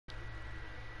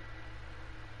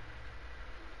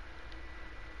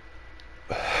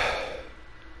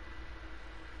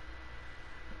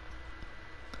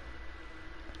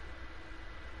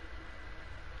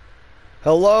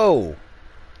Hello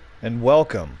and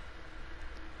welcome.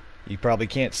 You probably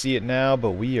can't see it now,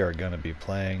 but we are going to be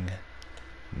playing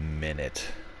Minit.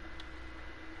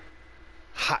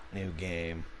 Hot new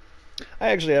game. I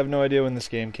actually have no idea when this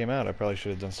game came out. I probably should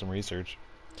have done some research.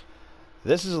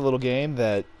 This is a little game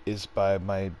that is by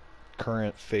my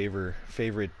current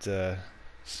favorite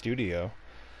studio,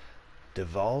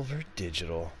 Devolver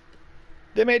Digital.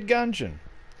 They made Gungeon.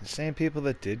 The same people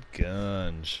that did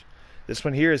Gunge. This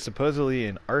one here is supposedly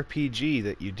an RPG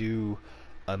that you do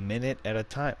a minute at a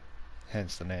time.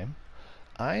 Hence the name.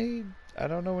 I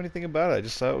don't know anything about it. I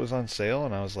just saw it was on sale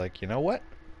and I was like, you know what?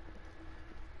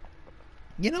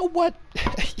 You know what?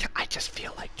 I just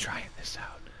feel like trying this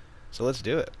out. So let's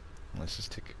do it. Let's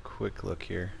just take a quick look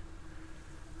here.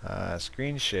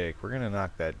 Screen shake. We're going to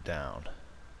knock that down.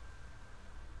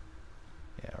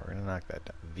 Yeah, we're going to knock that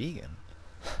down. Vegan?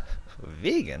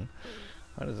 Vegan?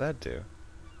 What does that do?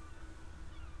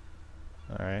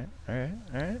 Alright, alright,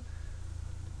 alright.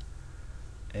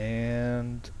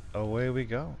 And away we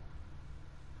go.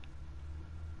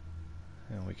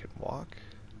 And we can walk.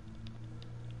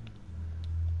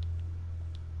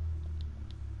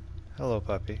 Hello,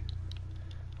 puppy.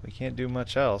 We can't do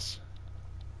much else.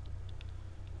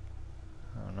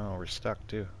 Oh no, we're stuck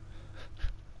too.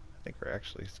 I think we're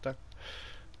actually stuck.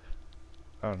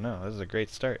 Oh no, this is a great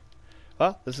start.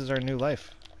 Well, this is our new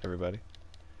life, everybody.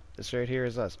 This right here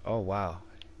is us. Oh wow.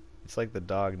 It's like the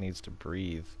dog needs to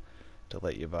breathe to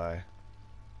let you by.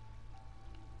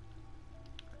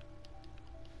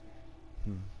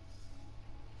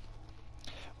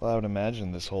 Well, I would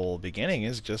imagine this whole beginning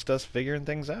is just us figuring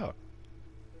things out.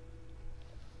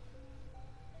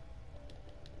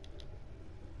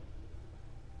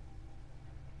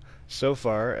 So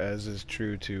far, as is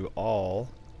true to all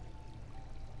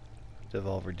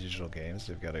Devolver Digital games,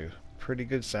 they've got a pretty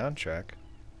good soundtrack.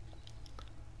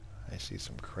 I see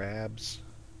some crabs.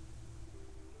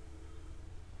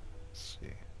 Let's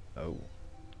see. Oh,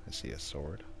 I see a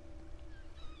sword.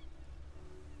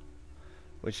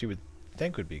 Which you would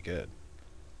think would be good.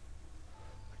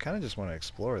 I kind of just want to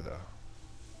explore, though.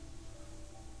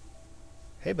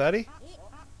 Hey, buddy.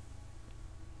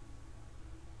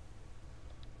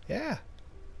 Yeah.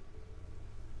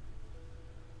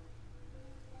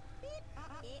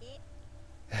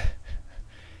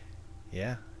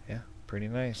 Yeah, yeah. Pretty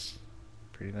nice.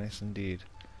 Pretty nice indeed.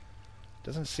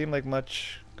 Doesn't seem like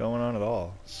much going on at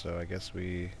all, so I guess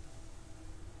we...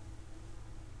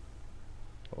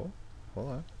 Oh, hold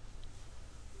on.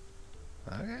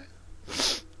 Okay.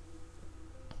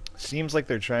 Seems like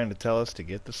they're trying to tell us to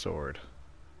get the sword.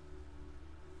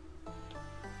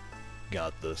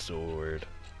 Got the sword.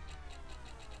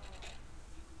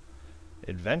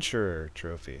 Adventurer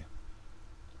trophy.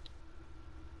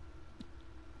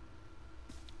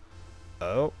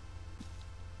 Oh.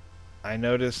 I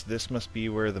noticed this must be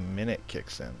where the minute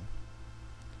kicks in.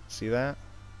 See that?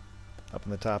 Up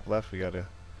in the top left we got a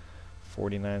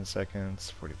 49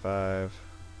 seconds, 45.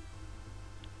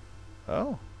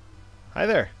 Oh. Hi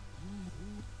there.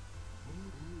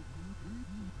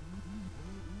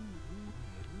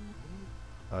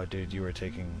 Oh dude, you were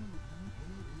taking...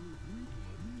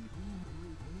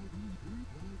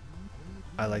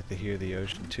 I like to hear the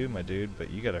ocean too, my dude,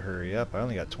 but you gotta hurry up. I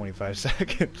only got 25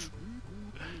 seconds.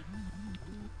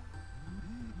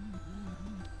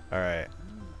 Alright.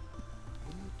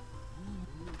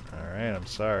 Alright, I'm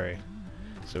sorry.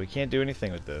 So we can't do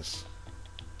anything with this.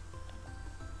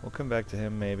 We'll come back to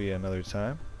him maybe another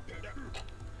time.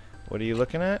 What are you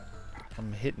looking at?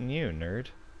 I'm hitting you, nerd.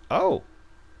 Oh!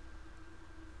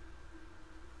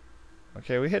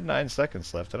 Okay, we had 9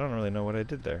 seconds left. I don't really know what I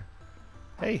did there.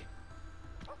 Hey!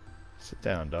 Sit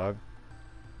down, dog.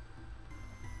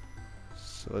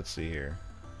 So let's see here.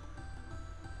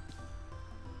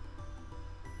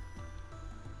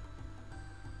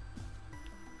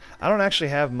 I don't actually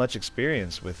have much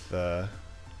experience with, Oh.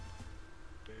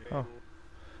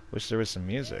 Wish there was some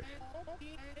music.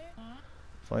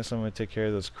 If only someone would take care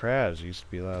of those crabs. It used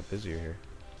to be a lot busier here.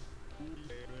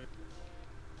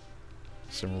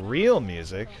 Some real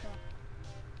music.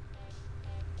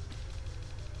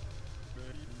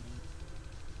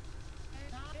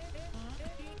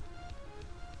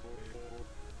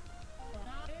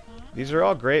 These are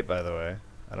all great, by the way.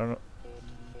 I don't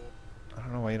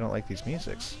know why you don't like these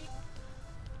musics.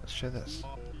 Let's try this.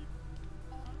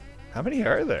 How many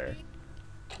are there?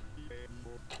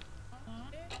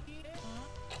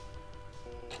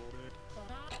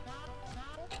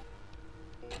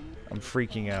 I'm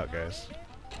freaking out, guys.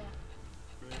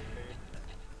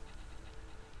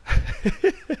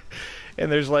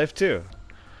 And there's life too.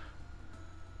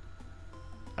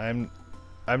 I'm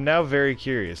I'm now very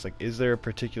curious. Like, is there a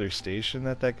particular station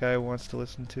that that guy wants to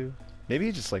listen to? Maybe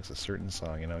he just likes a certain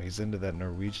song, you know? He's into that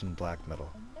Norwegian black metal.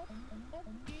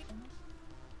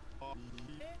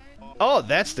 Oh,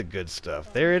 that's the good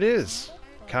stuff. There it is.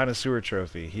 Connoisseur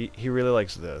trophy. He really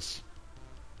likes this.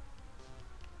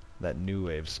 That new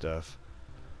wave stuff.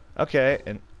 Okay,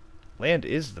 and land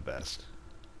is the best.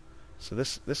 So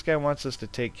this guy wants us to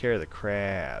take care of the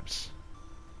crabs.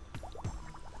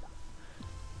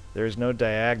 There's no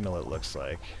diagonal, it looks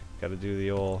like. Gotta do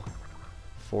the old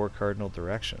 4 cardinal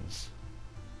directions.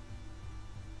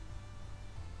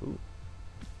 Ooh.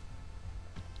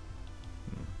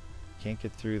 Can't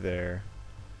get through there.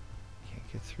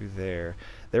 Can't get through there.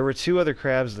 There were 2 other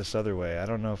crabs this other way. I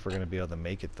don't know if we're gonna be able to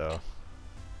make it though.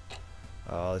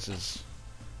 Oh, this is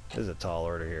a tall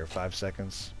order here. 5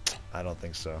 seconds? I don't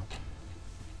think so.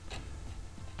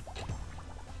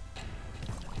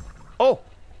 Oh!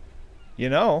 You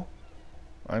know,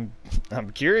 I'm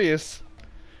curious.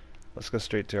 Let's go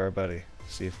straight to our buddy.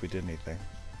 See if we did anything.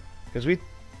 Because we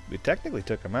technically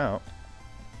took him out.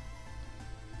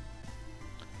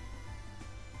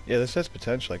 Yeah, this has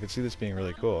potential. I could see this being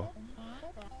really cool.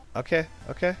 Okay,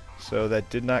 okay. So that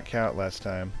did not count last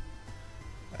time.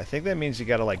 I think that means you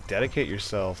gotta like dedicate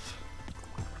yourself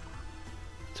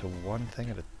to one thing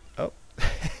at a... Oh.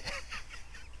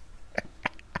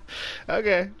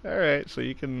 Okay, alright. So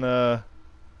you can die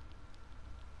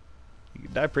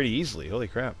pretty easily. Holy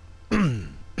crap.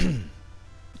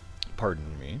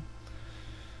 Pardon me.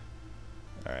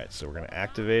 Alright, so we're gonna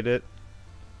activate it.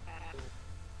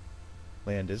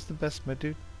 Land is the best, my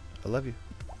dude. I love you.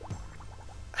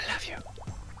 I love you.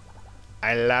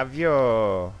 I love you.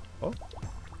 Oh.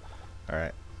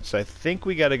 Alright. So I think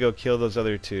we gotta go kill those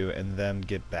other 2 and then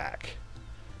get back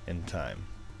in time.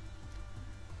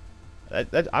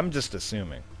 I'm just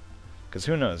assuming. Because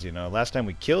who knows, you know. Last time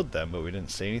we killed them, but we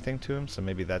didn't say anything to them, so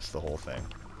maybe that's the whole thing.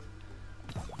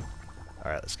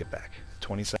 Alright, let's get back.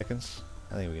 20 seconds.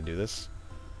 I think we can do this.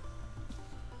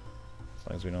 As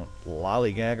long as we don't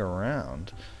lollygag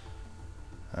around.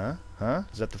 Huh? Huh?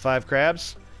 Is that the 5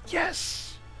 crabs?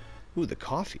 Yes! Ooh, the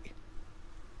coffee.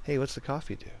 Hey, what's the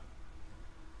coffee do?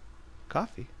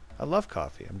 Coffee? I love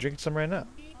coffee. I'm drinking some right now.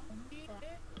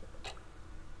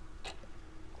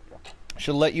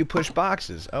 She'll let you push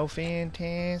boxes. Oh,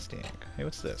 fantastic. Hey,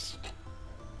 what's this?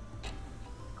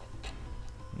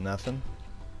 Nothing?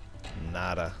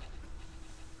 Nada.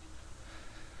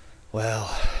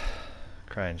 Well,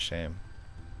 crying shame.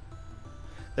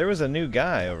 There was a new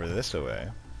guy over this way.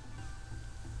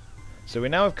 So we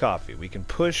now have coffee. We can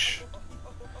push.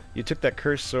 You took that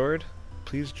cursed sword?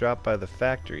 Please drop by the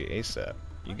factory ASAP.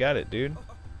 You got it, dude.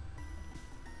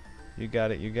 You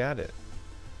got it, you got it.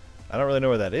 I don't really know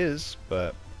where that is,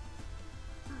 but...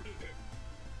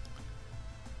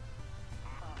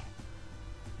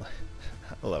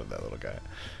 I love that little guy.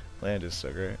 Land is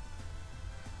so great.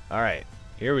 Alright,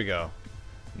 here we go.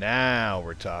 Now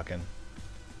we're talking.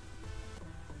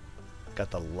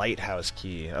 Got the lighthouse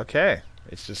key. Okay,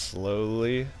 it's just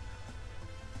slowly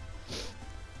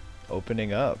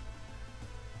opening up.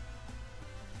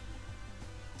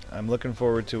 I'm looking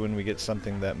forward to when we get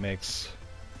something that makes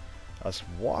us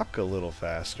walk a little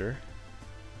faster.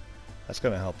 That's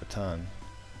gonna help a ton.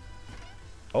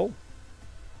 Oh!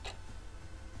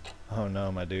 Oh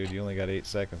no, my dude, you only got 8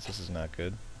 seconds. This is not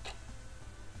good.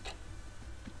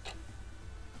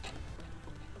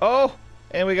 Oh!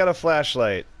 And we got a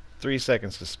flashlight. 3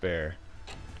 seconds to spare.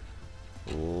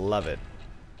 Love it.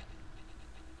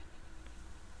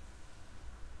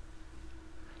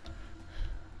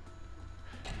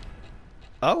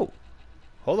 Oh!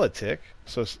 Hold a tick.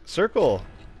 So circle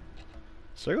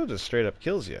just straight up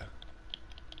kills you.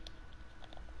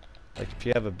 Like if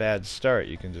you have a bad start,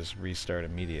 you can just restart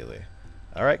immediately.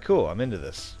 Alright, cool. I'm into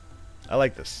this. I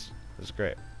like this. This is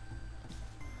great.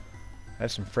 I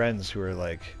have some friends who are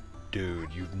like,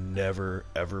 dude, you've never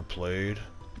ever played?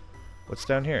 What's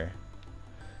down here?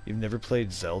 You've never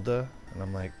played Zelda? And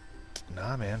I'm like,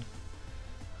 nah, man.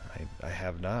 I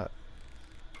have not.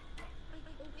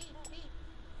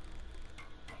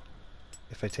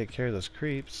 If I take care of those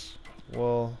creeps,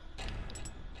 well...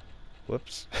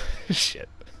 Whoops. Shit.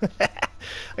 I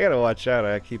gotta watch out.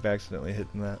 I keep accidentally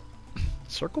hitting that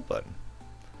circle button.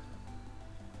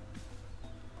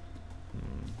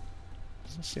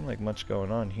 Doesn't seem like much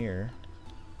going on here.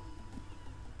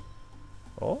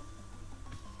 Oh?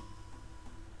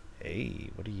 Hey,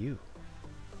 what are you?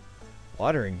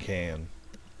 Watering can.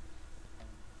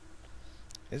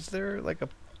 Is there like a...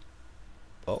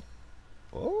 Oh.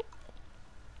 Oh?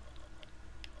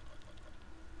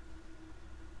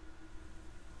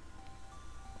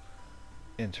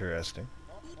 Interesting.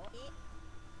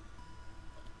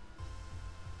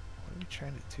 are you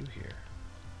trying to do here?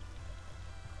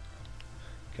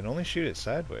 Can only shoot it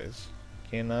sideways.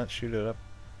 Cannot shoot it up.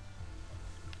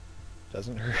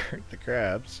 Doesn't hurt the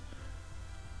crabs.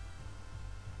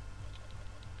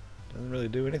 Doesn't really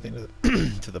do anything to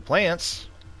the, to the plants.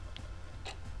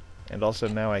 And also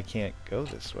now I can't go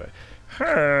this way.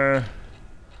 Huh.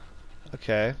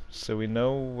 Okay, so we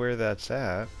know where that's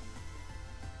at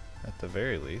the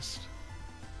very least.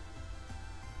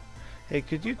 Hey,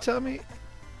 could you tell me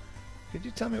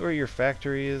where your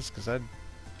factory is? Because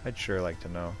I'd sure like to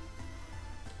know.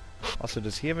 Also,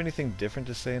 does he have anything different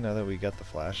to say now that we got the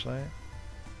flashlight?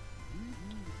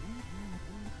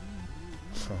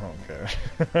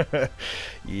 Okay.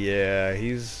 Yeah,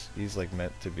 he's like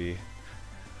meant to be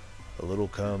a little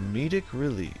comedic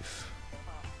relief.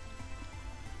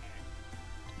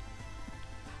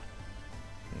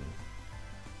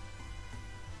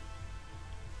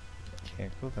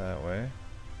 Can't go that way.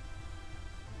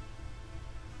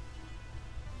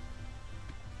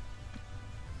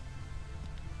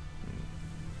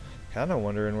 Kinda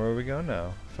wondering where we go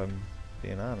now, if I'm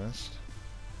being honest.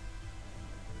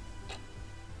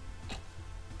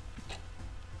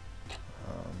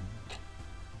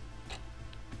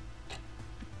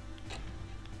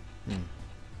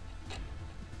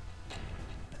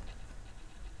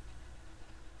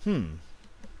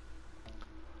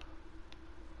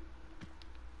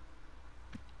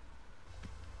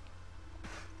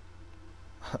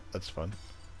 That's fun.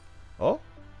 Oh?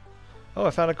 Oh, I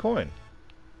found a coin.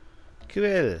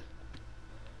 Cool.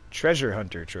 Treasure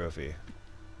Hunter trophy.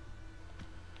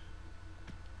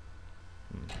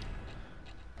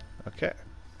 Okay.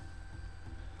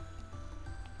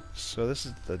 So this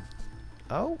is the...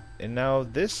 Oh, and now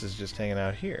this is just hanging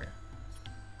out here.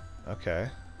 Okay.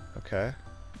 Okay.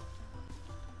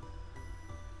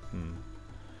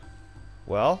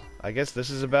 Well, I guess this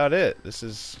is about it. This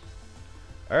is...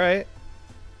 Alright.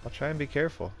 I'll try and be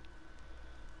careful.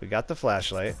 We got the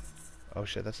flashlight. Oh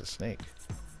shit, that's a snake.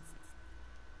 I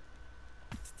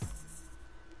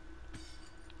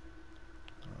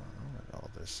don't know what all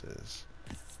this is.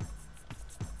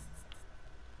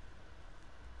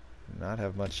 Not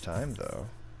have much time though.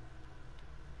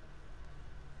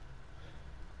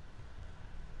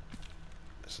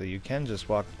 So you can just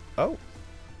walk... Oh!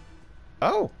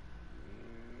 Oh!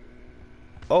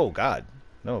 Oh god.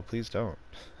 No, please don't.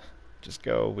 Just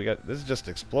go. We got... This is just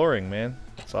exploring, man.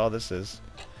 That's all this is.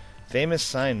 Famous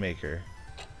sign maker.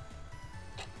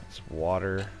 It's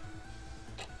water.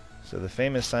 So the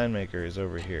famous sign maker is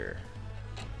over here.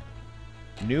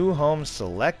 New home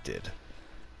selected.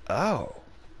 Oh.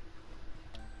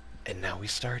 And now we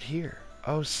start here.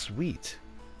 Oh, sweet.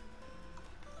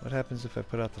 What happens if I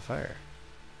put out the fire?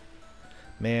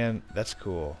 Man, that's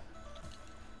cool.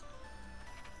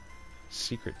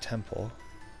 Secret temple.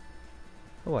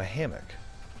 Oh, a hammock.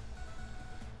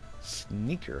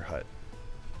 Sneaker hut.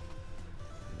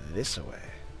 This way.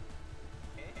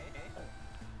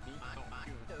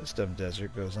 This dumb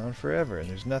desert goes on forever and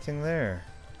there's nothing there.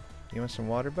 You want some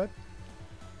water, bud?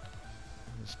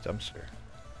 This dumpster.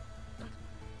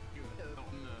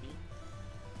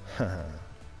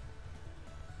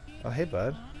 Oh, hey,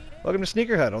 bud. Welcome to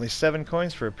Sneaker Hut. Only 7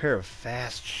 coins for a pair of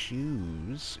fast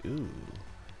shoes. Ooh.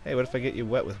 Hey, what if I get you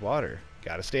wet with water?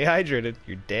 Gotta stay hydrated.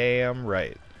 You're damn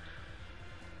right.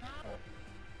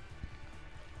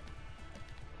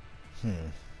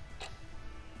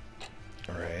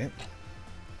 Alright.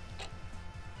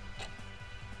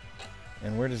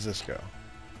 And where does this go?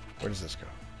 Where does this go?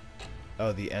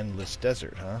 Oh, the endless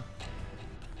desert, huh?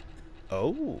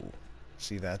 Oh.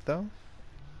 See that, though?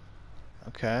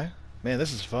 Okay. Man,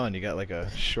 this is fun. You got like a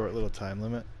short little time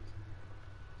limit.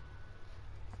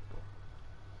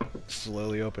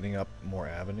 Slowly opening up more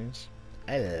avenues.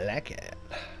 I like it.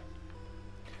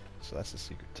 So that's the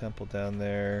secret temple down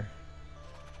there.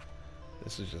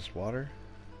 This is just water.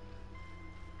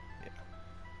 Yeah.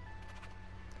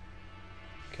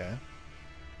 Okay.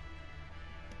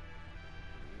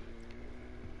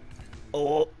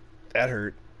 Oh, that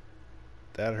hurt.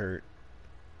 That hurt.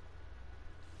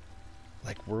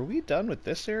 Like, were we done with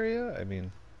this area? I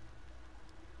mean...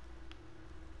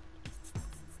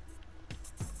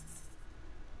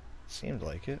 Seemed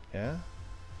like it, yeah?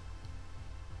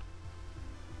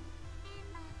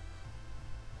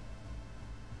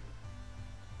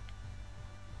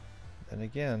 Then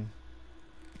again...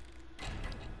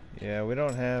 Yeah, we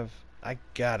don't have... I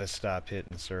gotta stop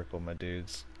hitting circle, my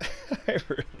dudes. I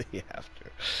really have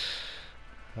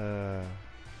to.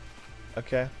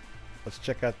 Okay. Let's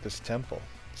check out this temple.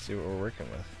 See what we're working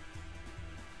with.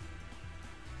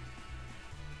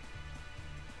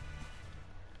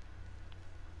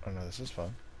 Oh no, this is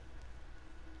fun.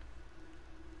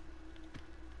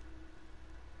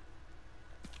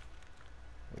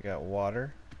 We got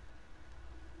water.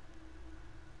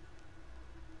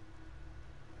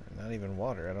 Not even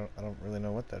water. I don't really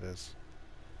know what that is.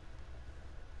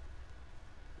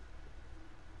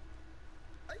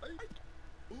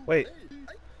 Wait.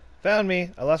 Found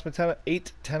me. I lost my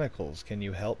 8 tentacles. Can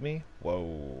you help me?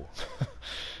 Whoa.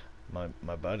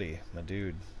 my buddy, my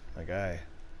dude, my guy.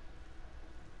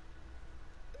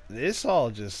 This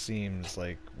all just seems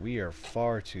like we are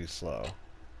far too slow.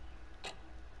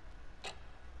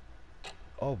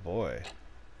 Oh boy.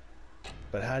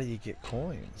 But how do you get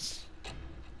coins?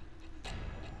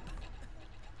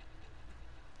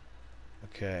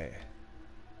 Okay.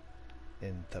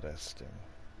 Interesting.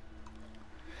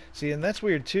 See, and that's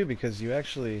weird too, because you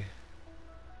actually...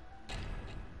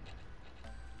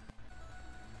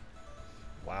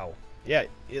 Wow. Yeah,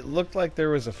 it looked like there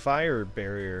was a fire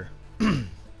barrier. I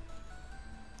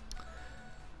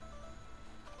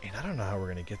mean, I don't know how we're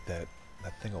gonna get that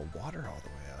thing of water all the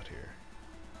way out here.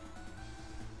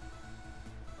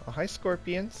 Oh, hi,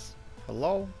 scorpions.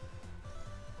 Hello.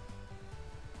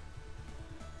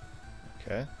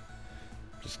 Okay.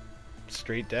 Just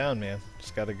straight down, man.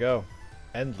 Just gotta go.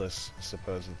 Endless,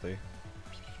 supposedly.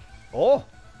 Oh!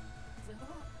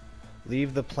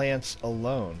 Leave the plants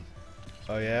alone.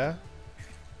 Oh, yeah?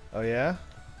 Oh, yeah?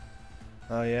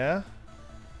 Oh, yeah?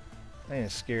 I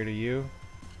ain't scared of you.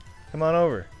 Come on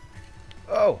over.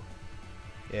 Oh!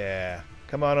 Yeah.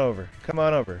 Come on over. Come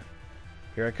on over.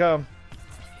 Here I come.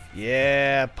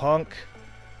 Yeah, punk.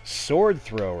 Sword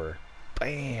thrower.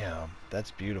 Bam.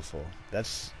 That's beautiful.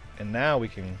 That's... And now we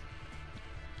can...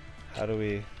 How do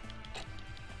we...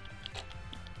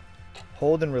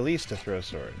 Hold and release to throw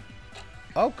sword.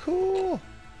 Oh, cool.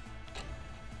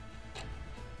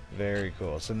 Very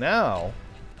cool. So now...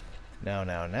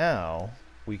 Now...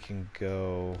 We can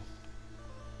go...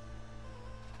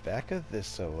 Back of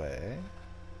this away.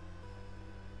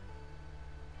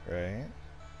 Right?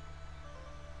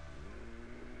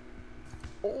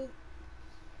 Oh!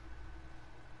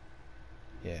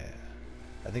 Yeah.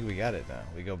 I think we got it now.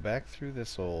 We go back through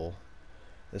this old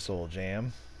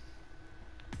jam.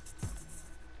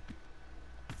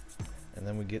 And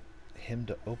then we get him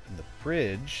to open the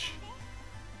bridge.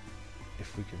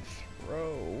 If we can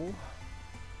throw...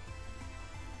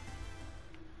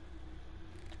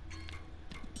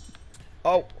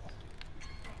 Oh!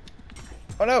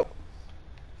 Oh no!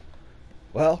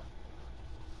 Well,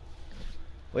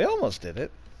 we almost did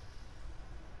it.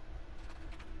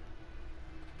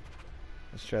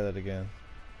 Let's try that again.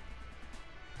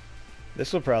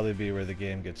 This will probably be where the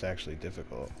game gets actually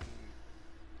difficult.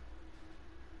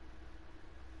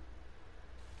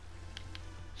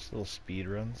 Just little speed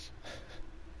runs.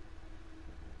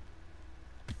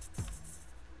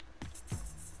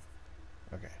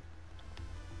 Okay.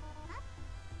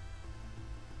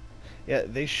 Yeah,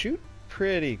 they shoot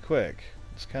pretty quick.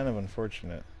 It's kind of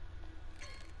unfortunate.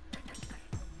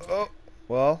 Oh,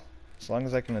 well, as long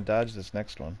as I can dodge this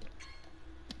next one.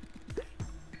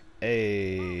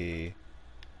 Hey.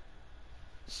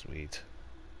 Sweet.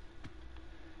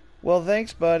 Well,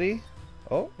 thanks, buddy.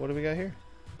 Oh, what do we got here?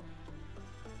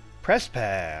 Press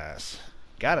pass.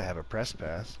 Gotta have a press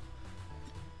pass.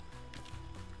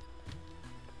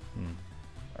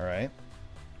 Alright.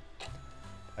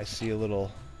 I see a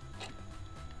little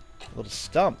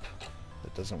stump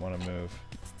that doesn't want to move.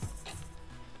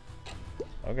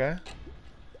 Okay.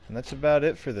 And that's about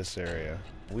it for this area.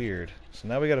 Weird. So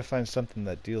now we gotta find something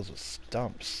that deals with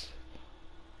stumps.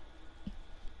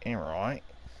 Alright.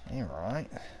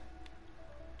 Alright.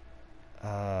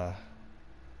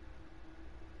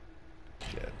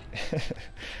 Shit.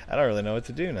 I don't really know what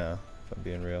to do now, if I'm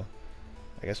being real.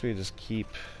 I guess we just keep...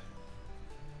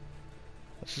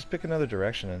 Let's just pick another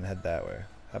direction and head that way.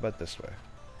 How about this way?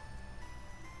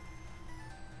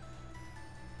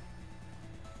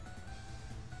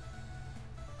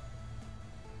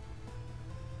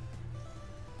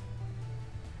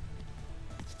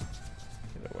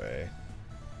 Get away.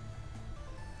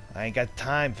 I ain't got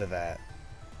time for that.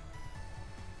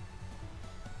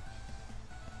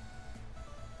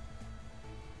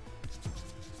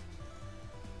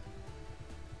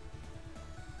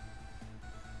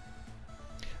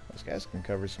 Those guys can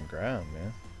cover some ground,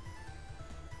 man.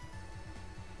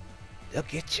 They'll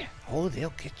get you. Oh,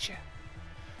 they'll get you.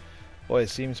 Boy, it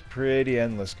seems pretty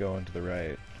endless going to the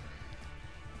right.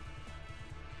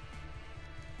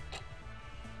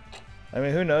 I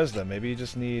mean, who knows though? Maybe you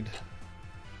just need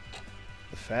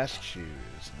the fast shoes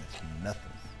and it's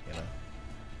nothing, you know?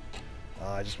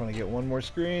 Oh, I just want to get one more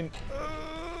screen.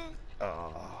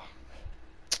 Oh.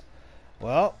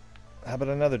 Well, how about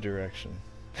another direction?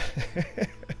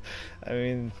 I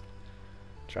mean,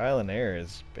 Trial and error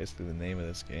is basically the name of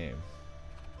this game.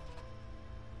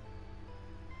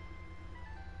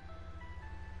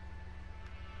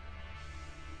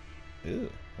 Ooh,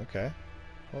 okay.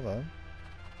 Hold on.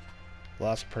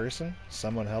 Lost person?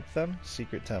 Someone help them?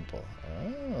 Secret temple.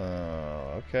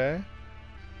 Oh, okay.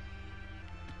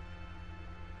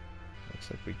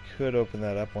 Looks like we could open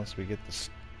that up once we get the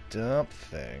stump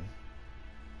thing.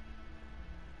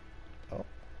 Oh.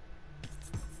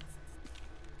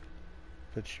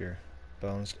 Put your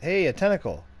bones... Hey, a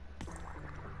tentacle!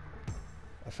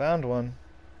 I found one.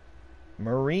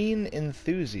 Marine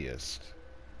enthusiast.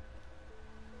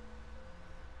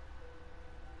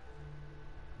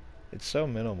 It's so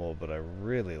minimal, but I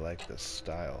really like this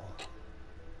style.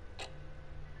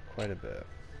 Quite a bit.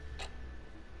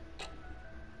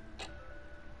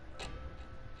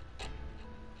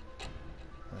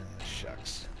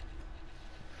 Shucks.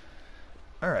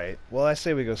 Alright, well I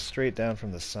say we go straight down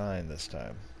from the sign this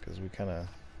time, because we kind of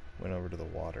went over to the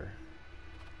water.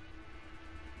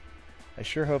 I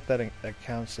sure hope that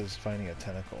counts as finding a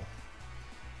tentacle.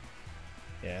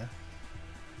 Yeah?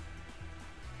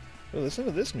 Oh, listen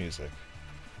to this music.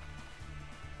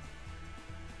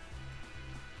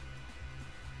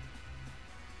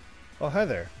 Oh, hi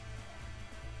there.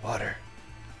 Water.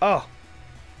 Oh!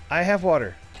 I have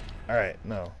water. Alright,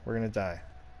 no, we're gonna die.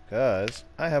 Because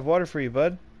I have water for you,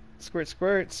 bud. Squirt,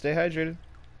 squirt, stay hydrated.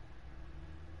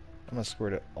 I'm gonna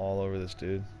squirt it all over this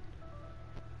dude.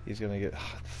 He's gonna get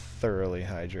thoroughly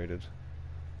hydrated.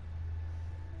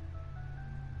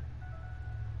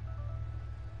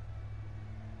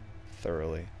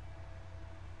 Thoroughly.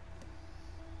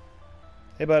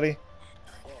 Hey, buddy.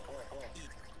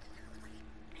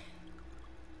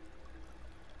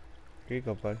 Here you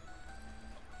go, bud.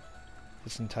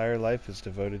 This entire life is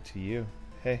devoted to you.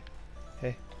 Hey.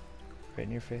 Hey. Right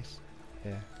in your face.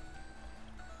 Yeah.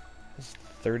 There's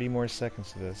 30 more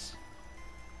seconds of this.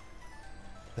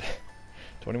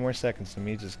 20 more seconds of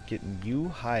me just getting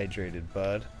you hydrated,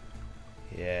 bud.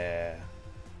 Yeah.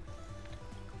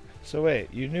 So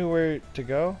wait, you knew where to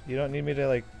go? You don't need me to,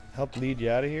 like, help lead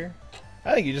you out of here?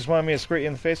 I think you just wanted me to squirt you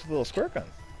in the face with a little squirt gun.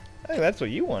 I think that's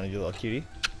what you wanted, you little cutie.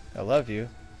 I love you.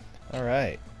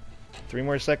 Alright. 3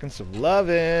 more seconds of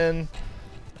lovin'.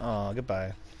 Aw,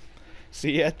 goodbye.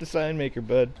 See you at the sign maker,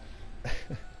 bud.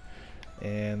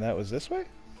 And that was this way?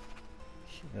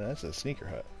 No, that's a sneaker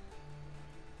hut.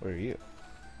 What are you?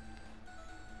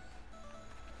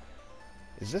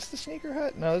 Is this the sneaker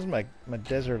hut? No, this is my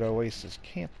desert oasis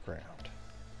campground.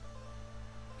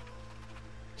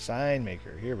 Sign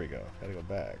maker. Here we go. Gotta go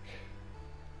back.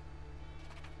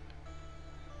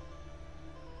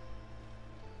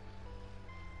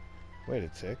 Wait a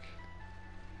tick.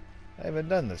 I haven't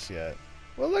done this yet.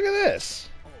 Well, look at this!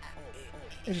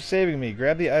 Thanks for saving me.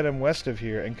 Grab the item west of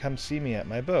here and come see me at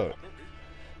my boat.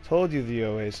 Told you the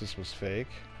oasis was fake.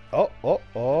 Oh, oh,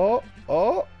 oh,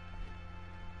 oh!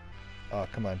 Oh,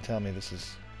 come on, tell me this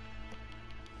is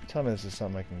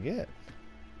something I can get.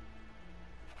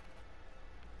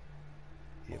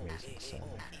 The amazing sun.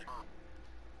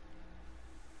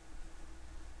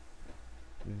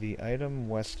 The item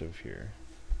west of here.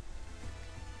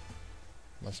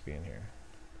 Must be in here.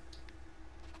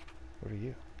 What are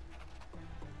you?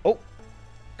 Oh!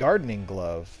 Gardening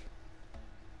glove.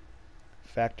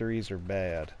 Factories are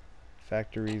bad.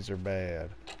 Factories are bad.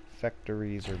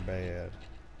 Factories are bad.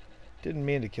 Didn't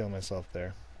mean to kill myself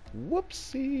there.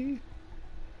 Whoopsie!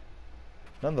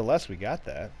 Nonetheless, we got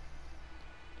that.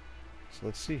 So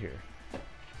let's see here.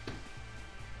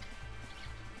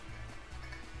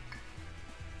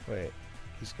 Wait,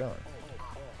 he's gone.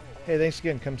 Hey, thanks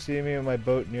again. Come see me on my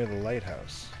boat near the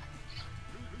lighthouse.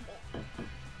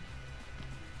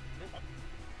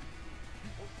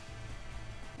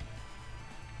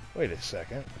 Wait a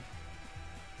second.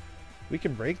 We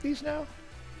can break these now?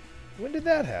 When did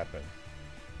that happen?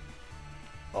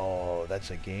 Oh,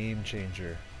 that's a game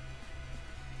changer.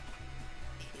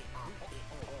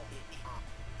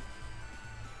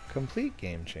 Complete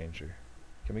game changer.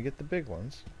 Can we get the big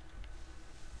ones?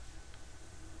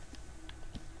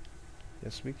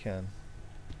 Yes, we can.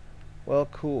 Well,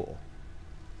 cool.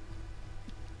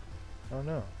 Oh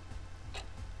no.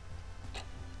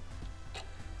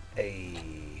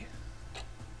 Hey.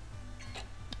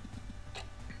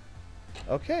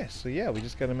 Okay, so yeah, we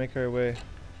just gotta make our way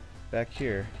back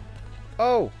here.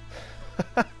 Oh!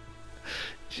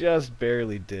 Just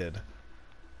barely did.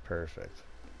 Perfect.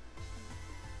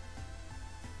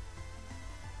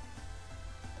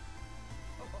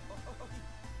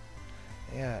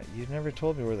 Yeah, you never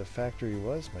told me where the factory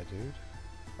was, my dude.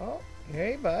 Oh,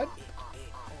 hey, bud.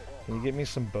 Can you get me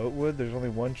some boat wood? There's only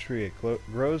one tree. It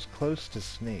grows close to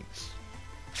snakes.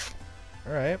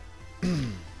 Alright.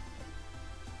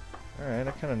 Alright,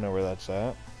 I kind of know where that's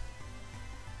at.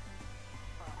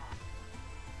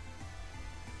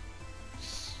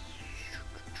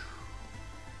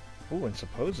 Oh, and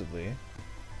supposedly, I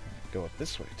could go up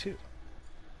this way too.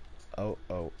 Oh,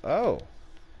 oh, oh!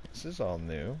 This is all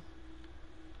new.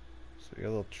 So we got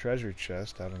a little treasure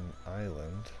chest out on an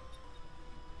island.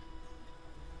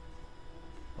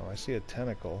 Oh, I see a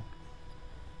tentacle.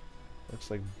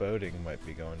 Looks like boating might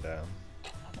be going down.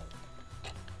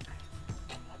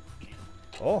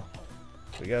 Oh!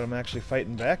 We got him actually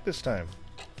fighting back this time.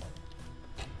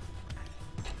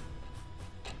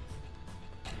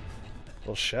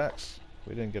 Well, shucks.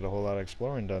 We didn't get a whole lot of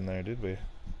exploring done there, did we?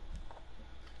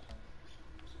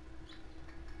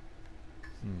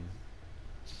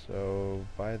 So,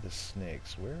 by the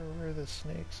snakes. Where were the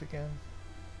snakes again?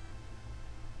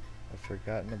 I've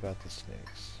forgotten about the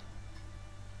snakes.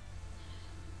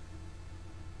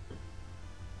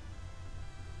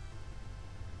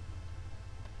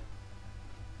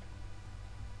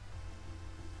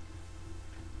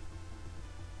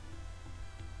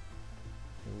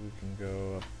 Maybe we can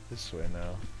go up this way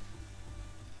now.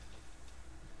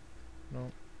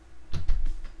 Nope.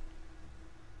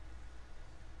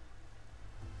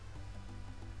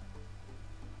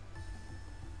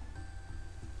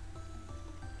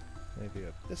 Maybe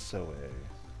up this way.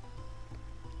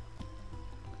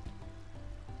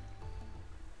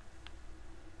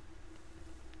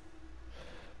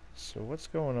 So what's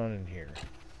going on in here?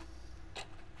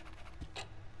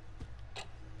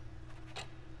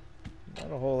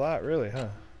 Not a whole lot really, huh?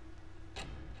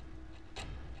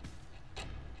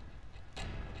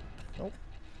 Nope.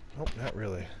 Nope, not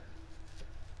really.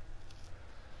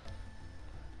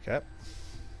 Okay.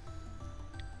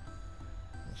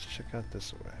 Let's check out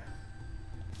this way.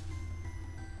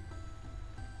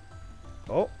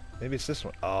 Oh, maybe it's this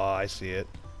one. Oh, I see it.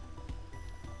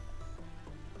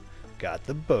 Got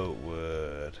the boat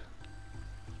wood.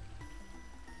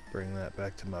 Bring that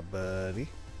back to my buddy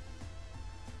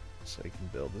so he can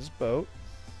build his boat.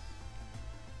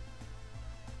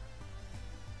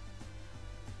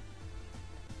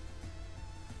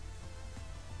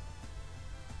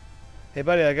 Hey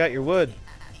buddy, I got your wood.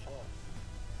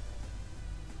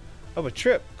 Oh, a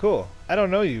trip. Cool. I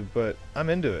don't know you, but I'm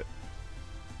into it.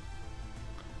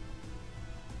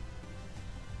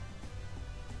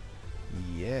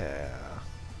 Yeah.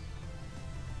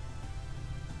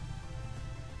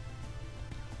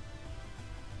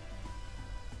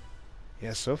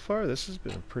 Yeah, so far this has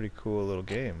been a pretty cool little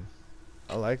game.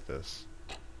 I like this.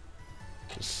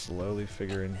 Just slowly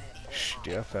figuring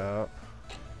stuff out.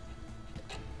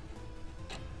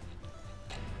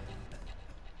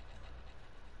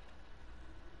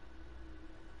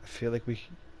 I feel like we...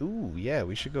 Ooh, yeah,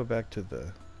 we should go back to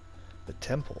the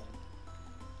temple.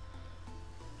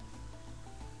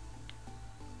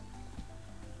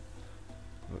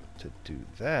 But to do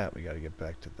that, we gotta get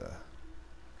back to the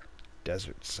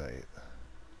desert site.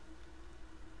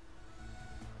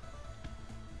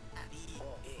 I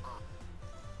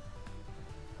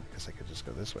guess I could just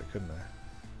go this way, couldn't I?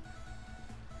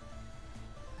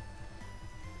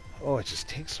 Oh, it just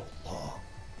takes so long.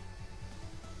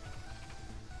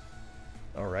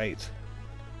 Alright.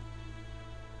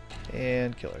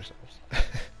 And kill ourselves.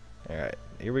 Alright,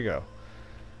 here we go.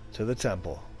 To the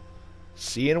temple.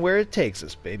 Seeing where it takes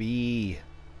us, baby.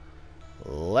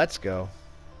 Let's go.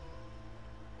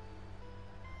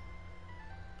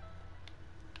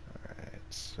 Alright,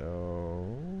 so...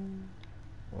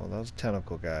 Well, that was a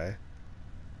tentacle guy.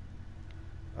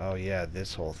 Oh yeah,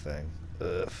 this whole thing.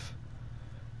 Ugh.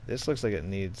 This looks like it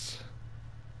needs...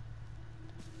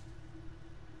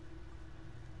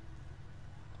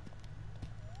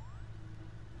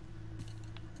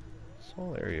 This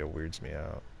whole area weirds me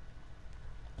out.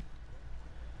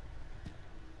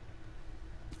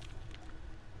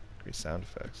 Great sound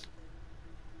effects.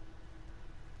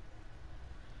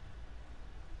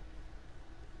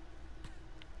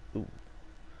 Ooh.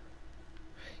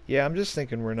 Yeah, I'm just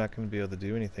thinking we're not going to be able to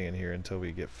do anything in here until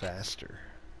we get faster.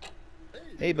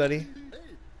 Hey, buddy.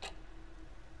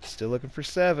 Still looking for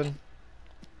 7.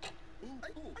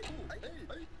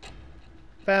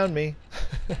 Found me.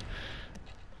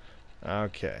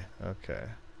 Okay, okay.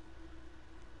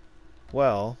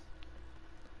 Well...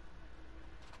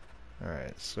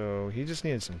 Alright, so he just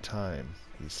needed some time,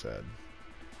 he said.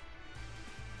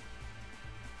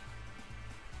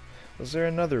 Was there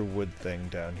another wood thing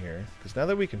down here? Because now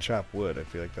that we can chop wood, I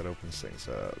feel like that opens things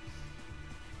up.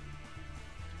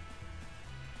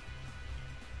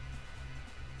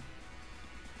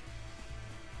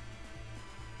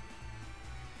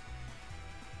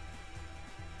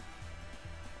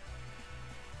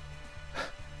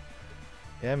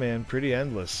 Yeah, man, pretty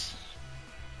endless.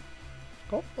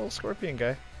 Oh, little scorpion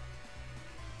guy.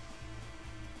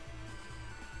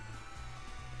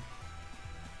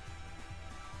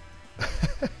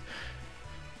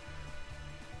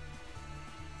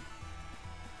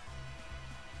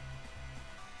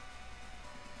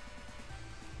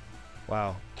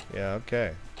 Wow. Yeah,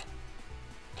 okay.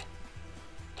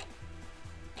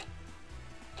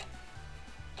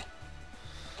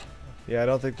 Yeah, I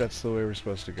don't think that's the way we're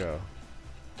supposed to go.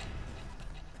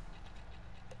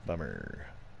 Bummer.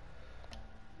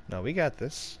 No, we got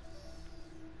this.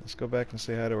 Let's go back and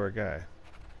say hi to our guy.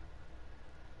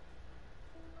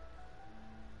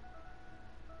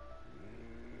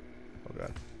 Oh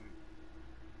god.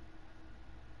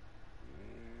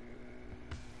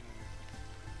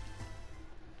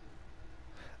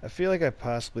 I feel like I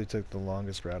possibly took the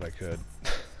longest route I could.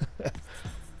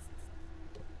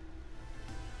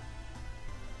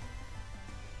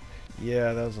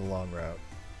 Yeah, that was a long route.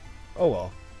 Oh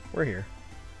well, we're here.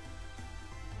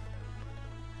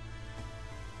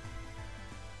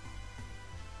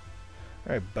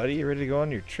 Alright, buddy, you ready to go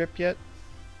on your trip yet?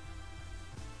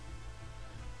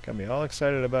 Got me all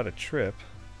excited about a trip.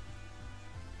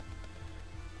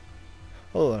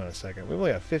 Hold on a second. We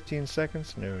only have 15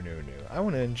 seconds? No, no, no. I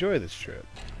want to enjoy this trip.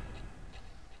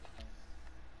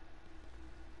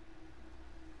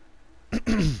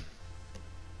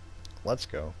 Let's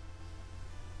go.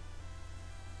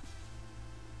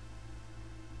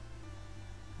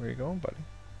 Where are you going, buddy?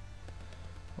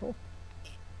 Oh.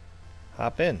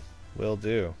 Hop in. Will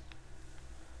do.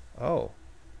 Oh.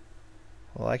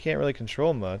 Well, I can't really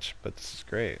control much, but this is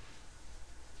great.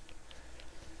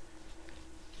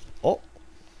 Oh.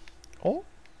 Oh.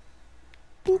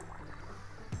 Boop.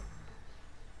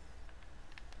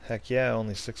 Heck yeah,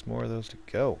 only 6 more of those to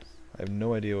go. I have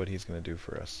no idea what he's going to do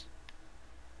for us.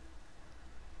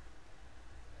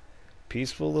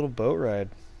 Peaceful little boat ride.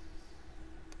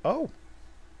 Oh.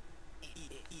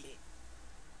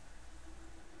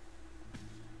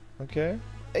 Okay.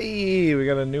 Hey, we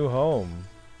got a new home.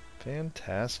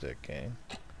 Fantastic, gang.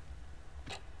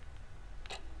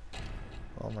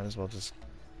 Well, might as well just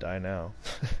die now.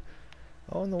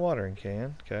 Oh, in the watering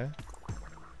can. Okay.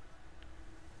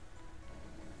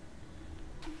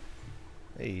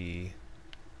 Hey.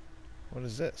 What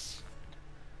is this?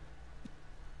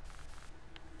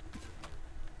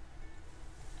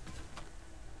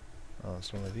 Oh,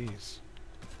 it's one of these.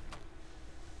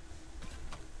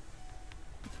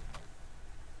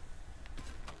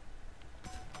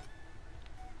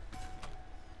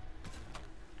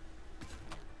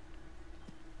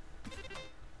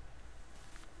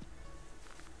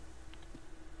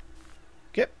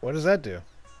 Okay, what does that do?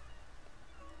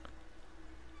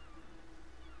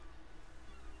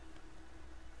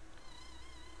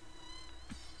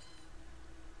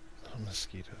 Oh,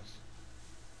 mosquitoes.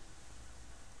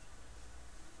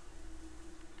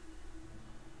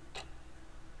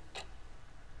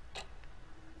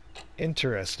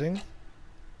 Interesting.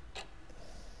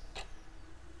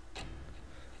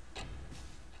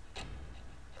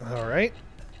 Alright.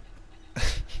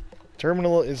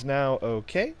 Terminal is now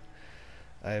okay.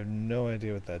 I have no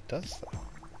idea what that does, though.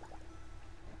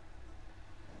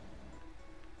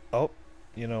 Oh,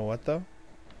 you know what, though?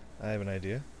 I have an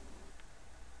idea.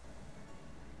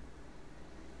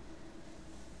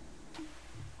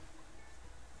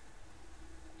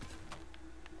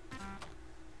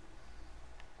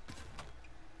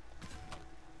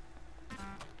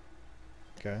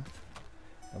 Okay.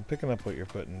 I'm picking up what you're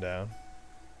putting down.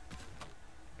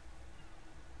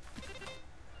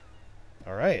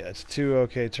 Alright, that's 2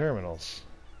 okay terminals.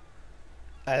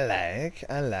 I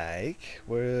like.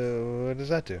 What does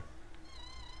that do?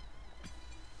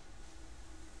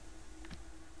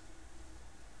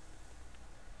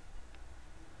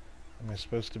 Am I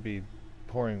supposed to be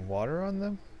pouring water on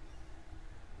them?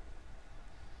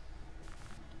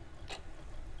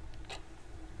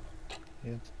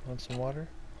 You want some water?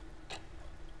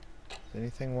 Does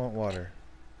anything want water?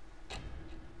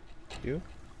 You?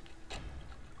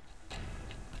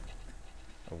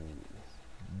 Oh,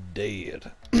 dead.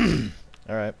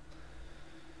 Alright.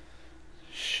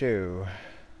 Shoo.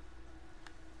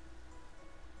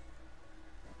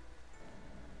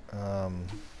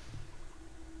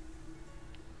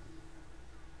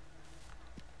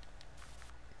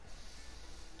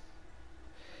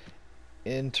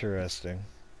 Interesting.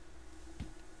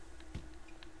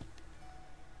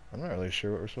 I'm not really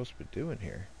sure what we're supposed to be doing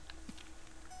here.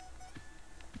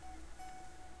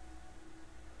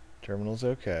 Terminal's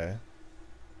okay.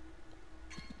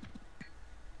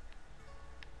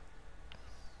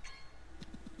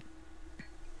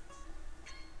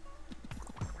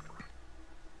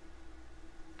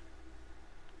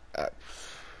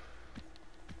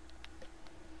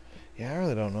 Yeah, I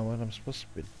really don't know what I'm supposed to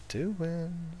be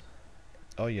doing.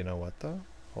 Oh, you know what though?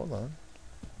 Hold on.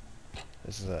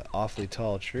 This is an awfully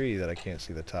tall tree that I can't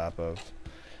see the top of.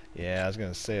 Yeah, I was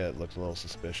gonna say it looks a little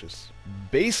suspicious.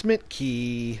 Basement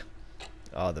key!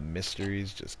 Oh, the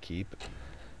mysteries just keep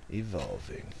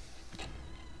evolving.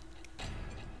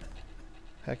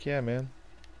 Heck yeah, man.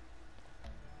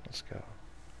 Let's go.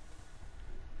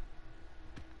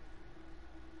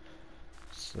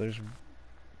 So there's...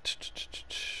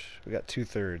 We got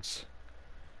 2/3.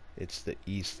 It's the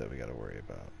east that we gotta worry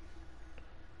about.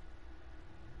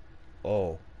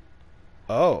 Oh.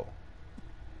 Oh!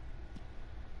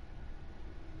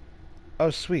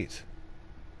 Oh, sweet.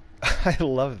 I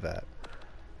love that.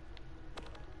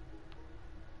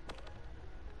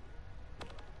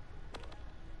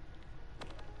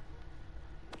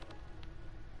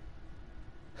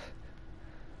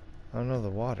 Oh no, the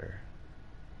water.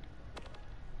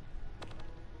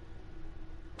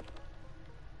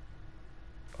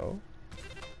 Oh.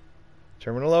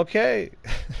 Terminal okay.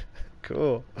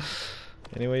 Cool.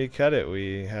 Any way you cut it,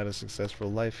 we had a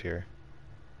successful life here.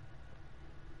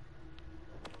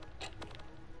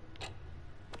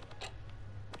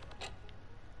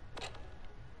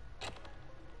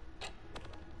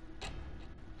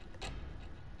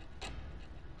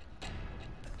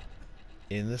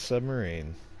 In the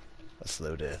submarine. A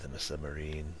slow death in a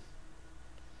submarine.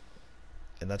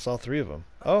 And that's all 3 of them.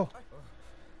 Oh!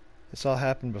 This all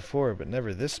happened before, but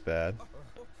never this bad.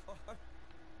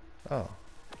 Oh.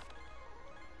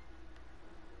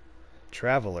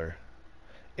 Traveler.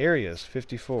 Areas,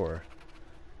 54.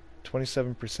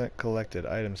 27% collected.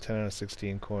 Items, 10 out of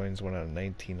 16. Coins, 1 out of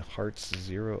 19. Hearts,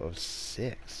 0 of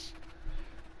 6.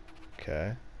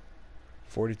 Okay.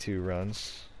 42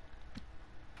 runs.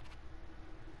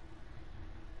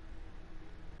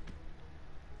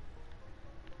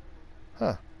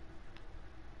 Huh.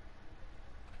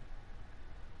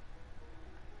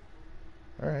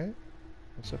 Alright.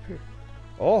 What's up here?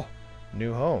 Oh!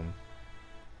 New home.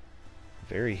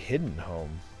 Very hidden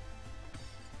home.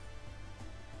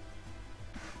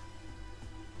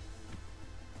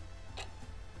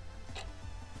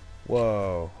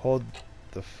 Whoa. Hold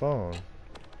the phone.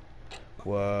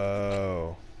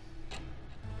 Whoa.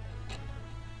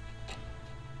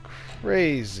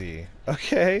 Crazy.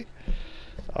 Okay.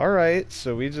 Alright,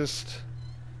 so we just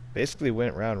basically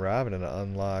went round robin and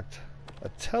unlocked a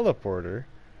teleporter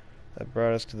that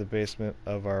brought us to the basement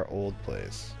of our old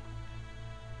place.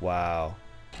 Wow.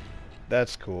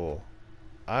 That's cool.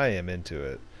 I am into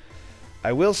it.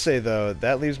 I will say though,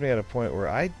 that leaves me at a point where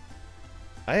I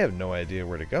have no idea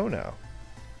where to go now.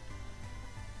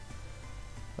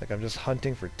 Like I'm just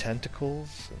hunting for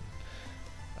tentacles. And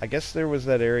I guess there was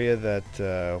that area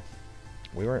that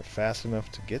we weren't fast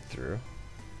enough to get through.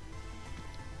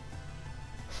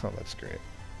 Oh, that's great.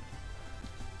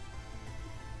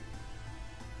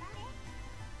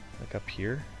 Like up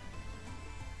here?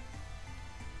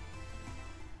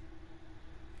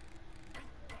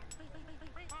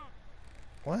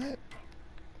 What?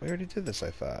 We already did this,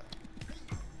 I thought.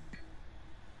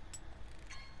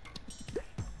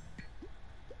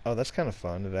 Oh, that's kind of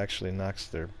fun. It actually knocks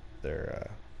their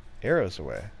arrows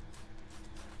away.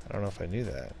 I don't know if I knew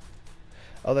that.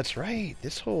 Oh, that's right.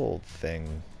 This whole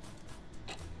thing.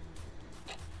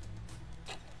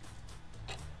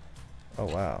 Oh,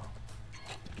 wow.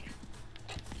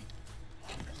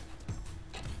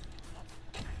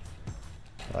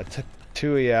 I took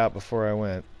 2 of you out before I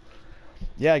went.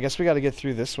 Yeah, I guess we got to get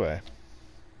through this way.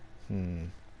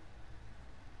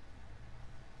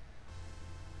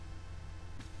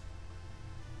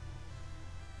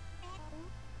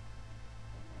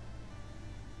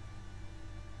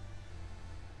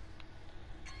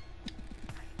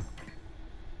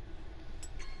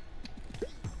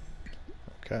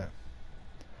 Okay.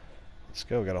 Let's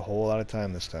go. Got a whole lot of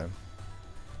time this time.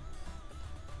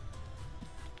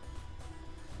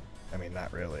 I mean,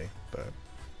 not really, but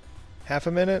half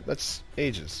a minute? That's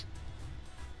ages.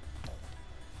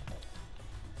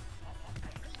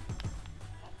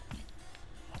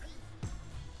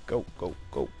 Go, go,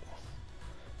 go.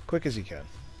 Quick as you can.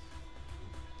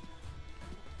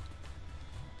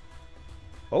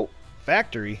 Oh,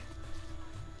 factory.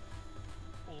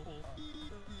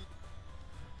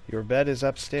 Your bed is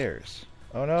upstairs.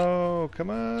 Oh no, come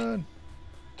on.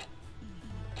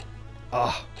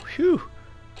 Ah, oh, whew.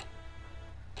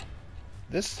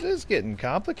 This is getting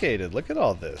complicated. Look at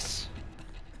all this.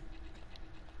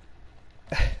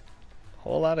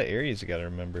 Whole lot of areas you gotta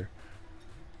remember.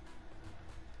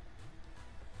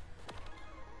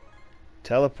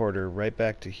 Teleporter right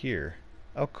back to here.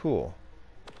 Oh, cool.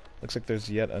 Looks like there's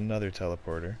yet another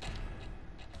teleporter.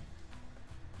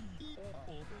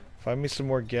 Find me some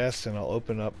more guests and I'll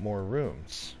open up more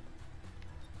rooms.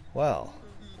 Well.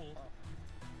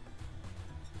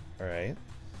 Alright.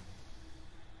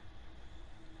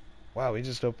 Wow, we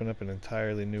just opened up an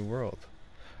entirely new world.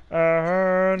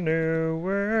 A new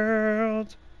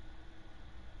world.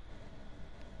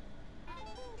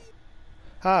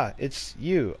 Ha, it's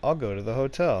you. I'll go to the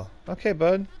hotel. Okay,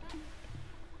 bud.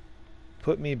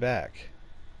 Put me back.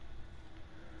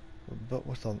 But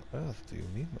what on earth do you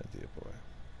mean, my dear boy?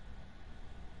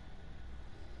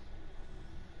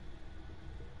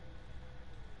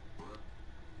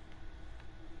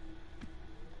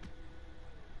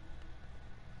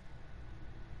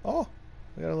 Oh,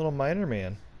 we got a little miner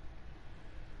man.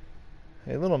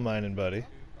 Hey, little mining buddy.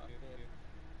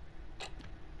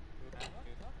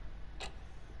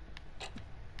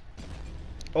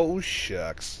 Oh,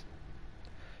 shucks.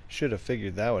 Should have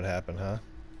figured that would happen, huh?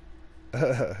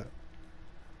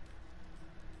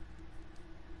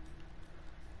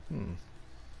 Hmm.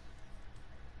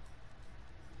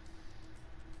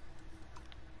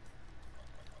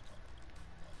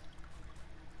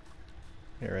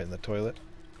 You're right in the toilet.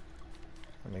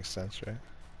 That makes sense, right?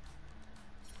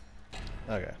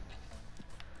 Okay.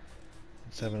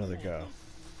 Let's have another go.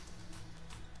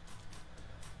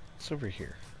 What's over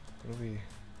here? What are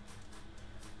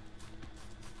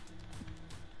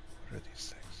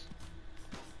these things?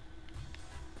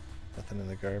 Nothing in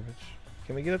the garbage.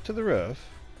 Can we get up to the roof?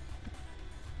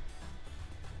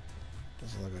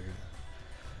 Doesn't look like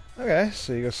it. Okay,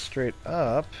 so you go straight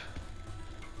up.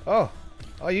 Oh!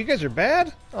 Oh, you guys are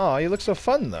bad? Oh, you look so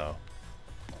fun, though.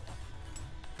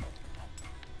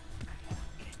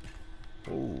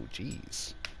 Oh,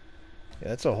 jeez. Yeah,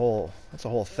 that's a whole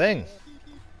thing.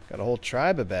 Got a whole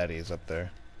tribe of baddies up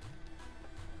there.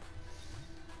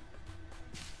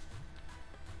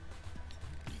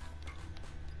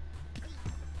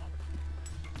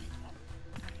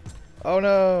 Oh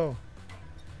no!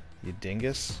 You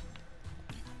dingus.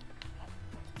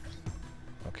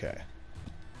 Okay.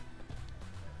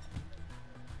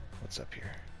 What's up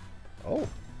here? Oh,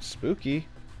 spooky.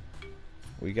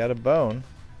 We got a bone.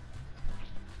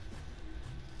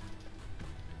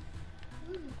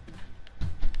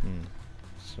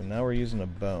 So now we're using a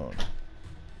bone.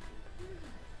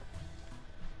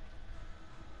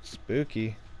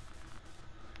 Spooky.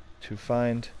 To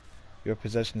find your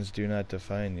possessions do not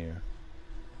define you.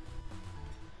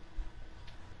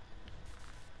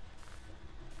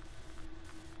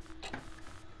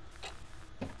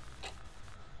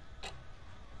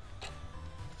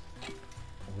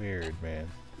 Weird, man.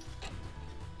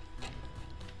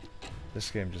 This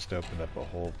game just opened up a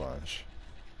whole bunch.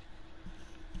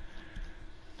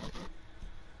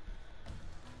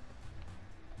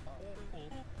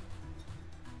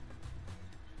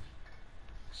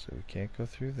 So we can't go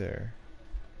through there.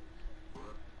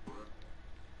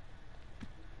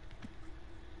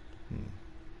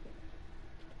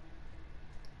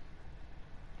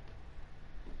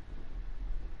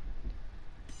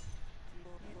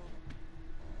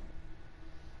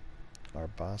 Our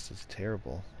boss is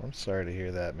terrible. I'm sorry to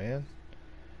hear that, man.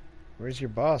 Where's your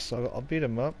boss? I'll beat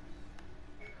him up.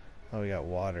 Oh, we got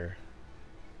water.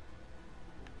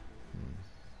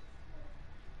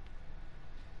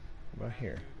 What about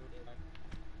here?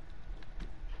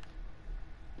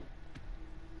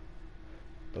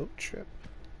 Boat trip.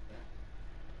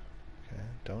 Okay,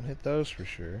 don't hit those for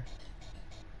sure.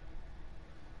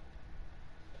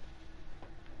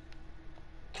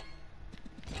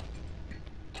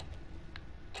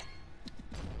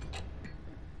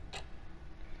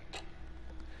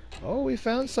 Oh, we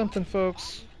found something,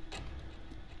 folks.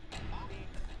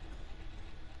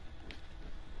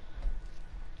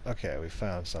 Okay, we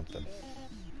found something.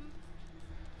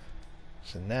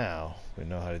 So now we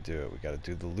know how to do it. We got to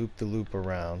do the loop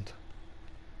around.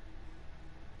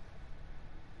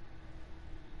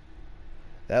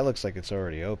 That looks like it's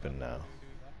already open now.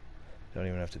 Don't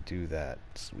even have to do that.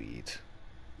 Sweet.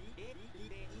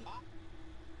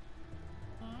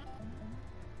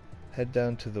 Head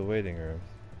down to the waiting room.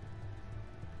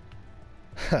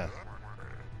 Huh.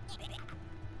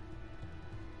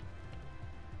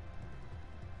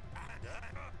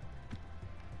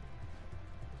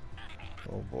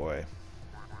 Oh boy.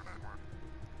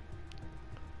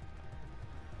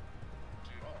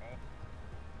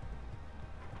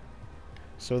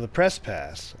 So the press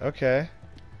pass. Okay.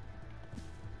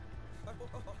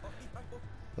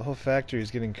 The whole factory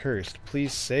is getting cursed.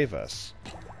 Please save us.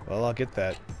 Well, I'll get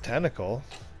that tentacle.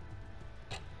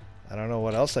 I don't know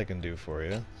what else I can do for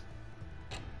you.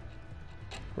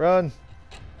 Run!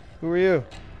 Who are you?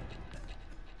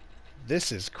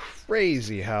 This is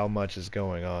crazy how much is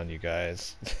going on, you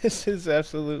guys. This is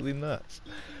absolutely nuts.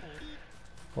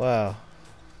 Wow.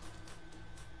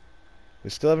 We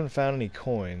still haven't found any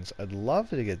coins. I'd love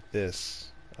to get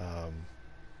this a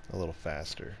little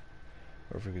faster.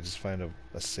 Or if we could just find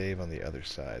a save on the other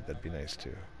side, that'd be nice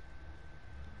too.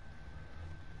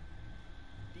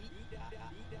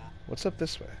 What's up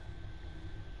this way?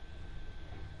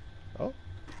 Oh.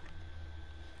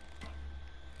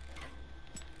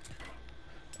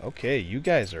 Okay, you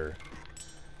guys are...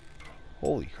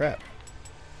 Holy crap.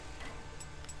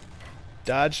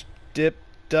 Dodge, dip,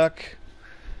 duck.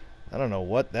 I don't know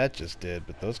what that just did,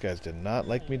 but those guys did not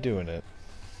like me doing it.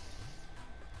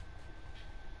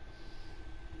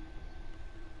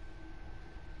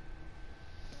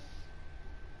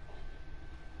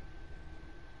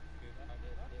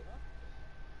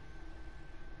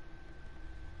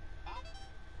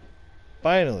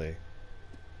 Finally.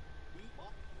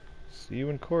 See you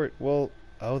in court. Well,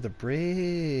 oh, the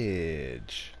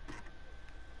bridge.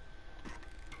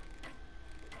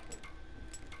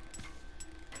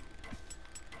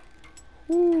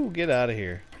 Woo, get out of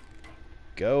here.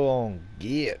 Go on,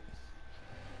 get.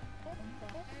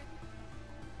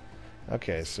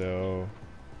 Okay, so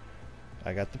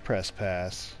I got the press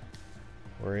pass.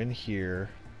 We're in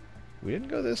here. We didn't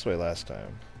go this way last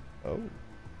time. Oh,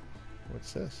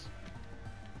 what's this?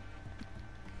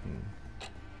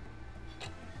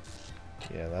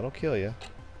 Yeah, that'll kill you.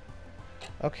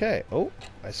 Okay. Oh,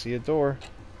 I see a door.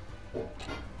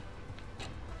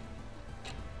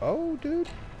 Oh, dude.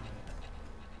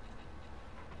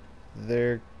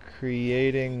 They're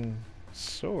creating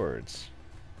swords.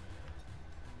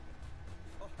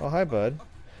 Oh, hi, bud.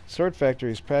 Sword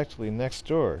factory is practically next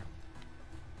door.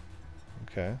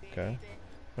 Okay, okay.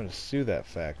 I'm gonna sue that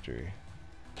factory.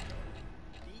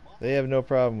 They have no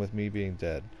problem with me being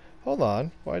dead. Hold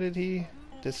on. Why did he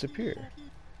disappear?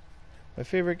 My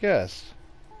favorite guest.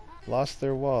 Lost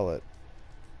their wallet.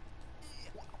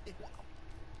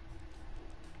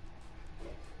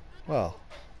 Well.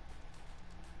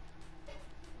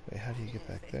 Wait, how do you get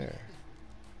back there?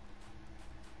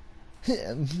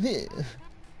 Okay.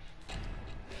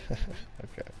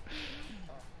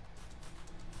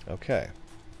 Okay.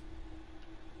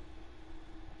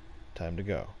 Time to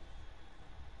go.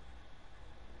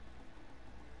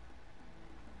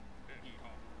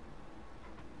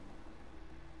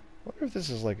 Wonder if this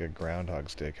is like a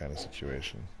Groundhog's Day kind of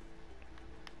situation.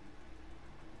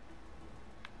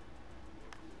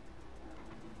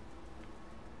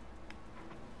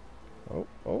 Oh,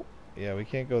 oh. Yeah, we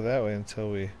can't go that way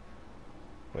until we...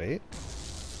 Wait.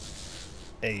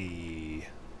 Hey.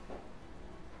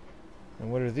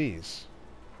 And what are these?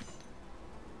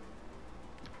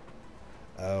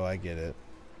 Oh, I get it.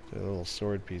 They're little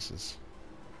sword pieces.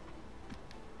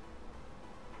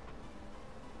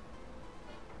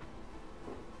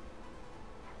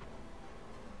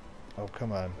 Oh,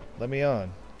 come on. Let me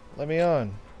on. Let me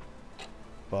on.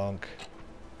 Bunk.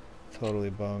 Totally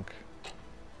bunk.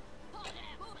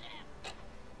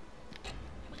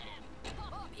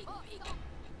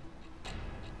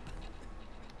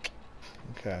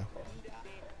 Okay.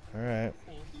 Alright.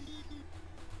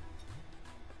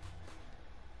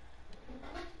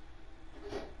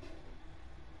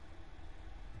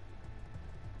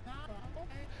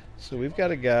 So we've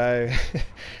got a guy...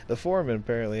 The foreman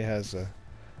apparently has a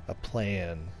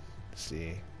plan. Let's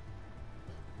see.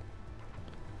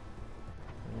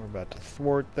 And we're about to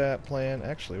thwart that plan.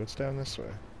 Actually, what's down this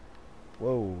way?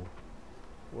 Whoa.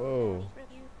 Whoa.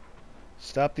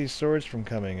 Stop these swords from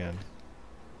coming in.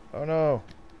 Oh no.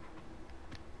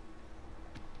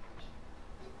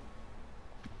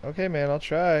 Okay, man, I'll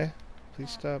try.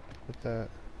 Please stop with that.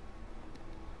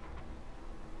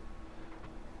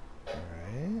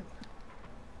 Alright.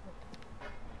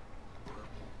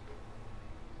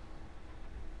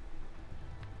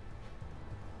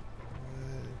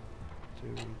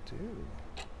 What do we do?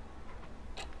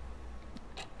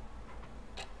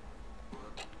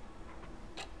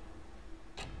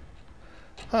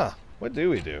 Huh, what do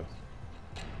we do?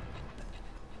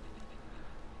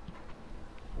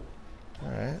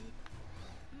 Alright.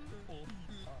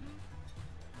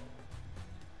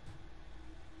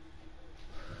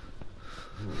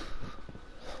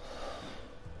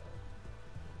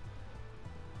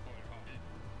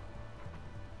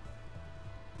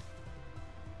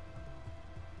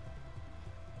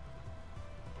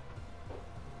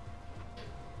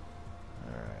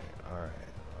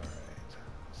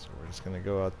 Just gonna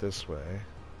go out this way,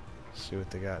 see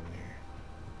what they got in here.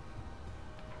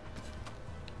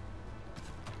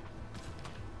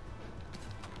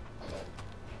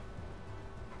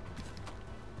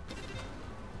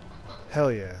 Hell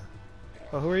yeah.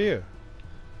 Oh, who are you?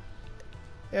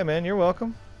 Yeah, man, you're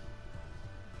welcome.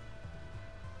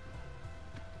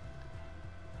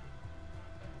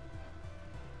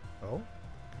 Oh,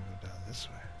 go down this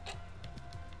way.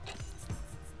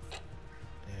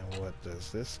 And what does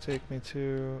this take me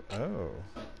to? Oh.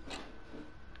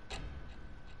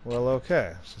 Well,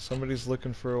 okay. So somebody's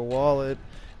looking for a wallet.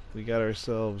 We got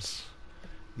ourselves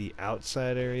the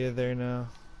outside area there now.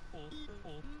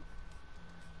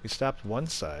 We stopped one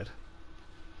side.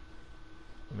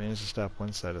 We managed to stop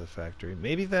one side of the factory.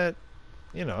 Maybe that,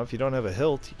 you know, if you don't have a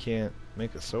hilt, you can't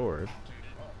make a sword.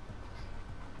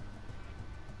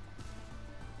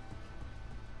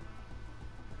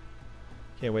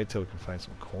 Can't wait till we can find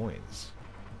some coins.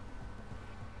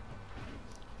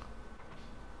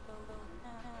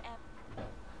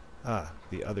 Ah,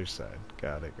 the other side.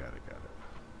 Got it, got it, got it.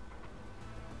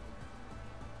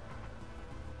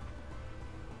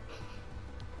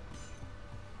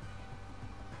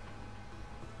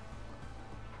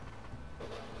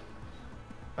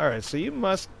 Alright, so you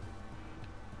must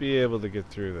be able to get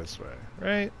through this way,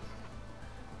 right?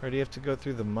 Or do you have to go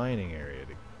through the mining area?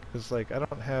 Because, like, I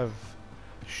don't have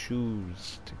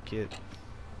shoes to get...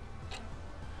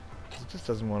 It just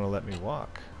doesn't want to let me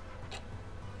walk.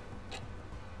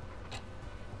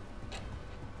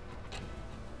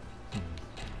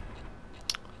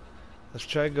 Let's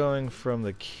try going from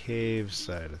the cave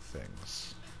side of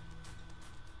things.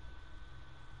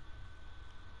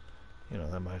 You know,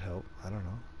 that might help. I don't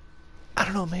know. I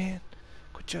don't know, man.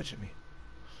 Quit judging me.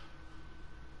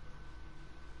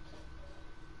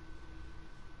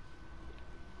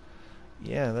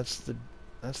 Yeah, that's the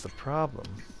problem.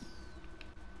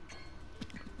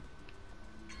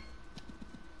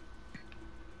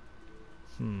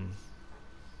 Do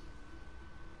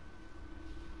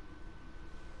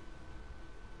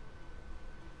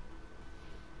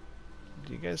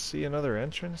you guys see another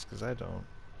entrance? Because I don't.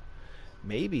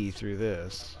 Maybe through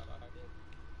this.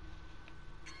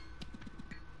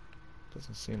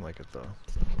 Doesn't seem like it though.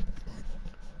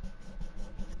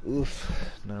 Oof.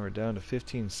 Now we're down to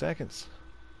 15 seconds.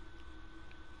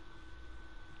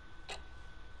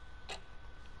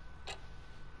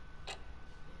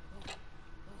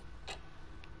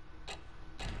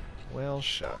 Well,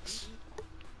 shucks.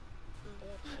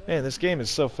 Man, this game is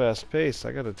so fast-paced.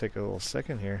 I gotta take a little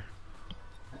second here.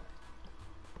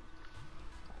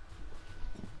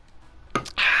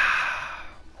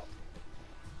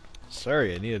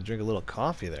 Sorry, I need to drink a little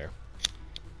coffee there.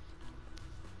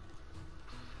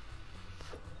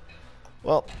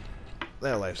 Well,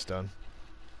 that life's done.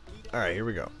 Alright, here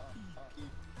we go.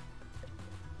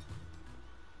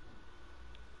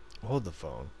 Hold the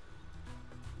phone.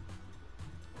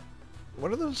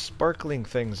 What are those sparkling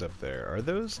things up there? Are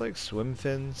those like swim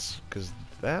fins? Because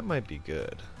that might be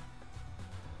good.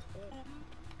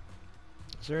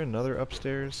 Is there another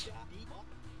upstairs?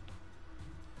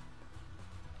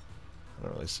 I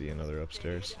don't really see another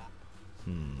upstairs.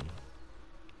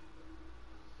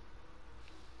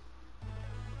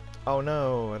 Oh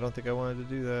no, I don't think I wanted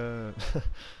to do that.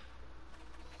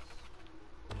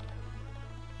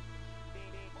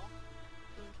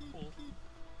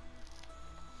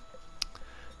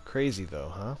 Crazy though,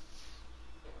 huh?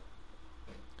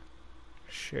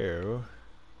 Sure.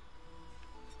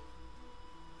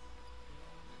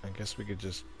 I guess we could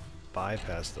just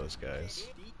bypass those guys.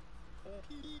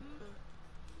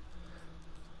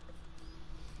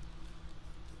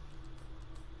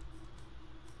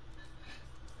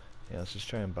 Yeah, let's just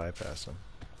try and bypass them.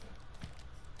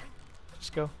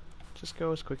 Just go. Just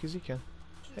go as quick as you can.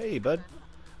 Hey, bud.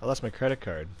 I lost my credit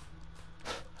card.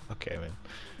 Okay, man.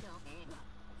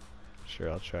 Sure,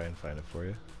 I'll try and find it for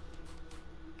you.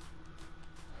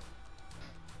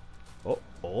 Oh,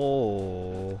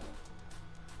 oh.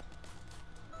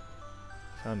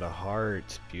 Found a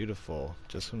heart. Beautiful.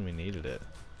 Just when we needed it.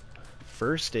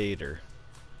 First aider.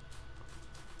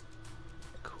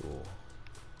 Cool.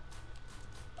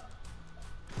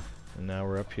 And now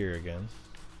we're up here again.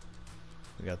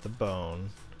 We got the bone.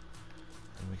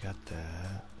 And we got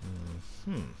that.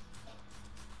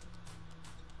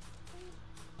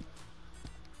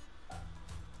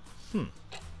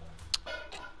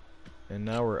 And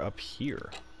now we're up here,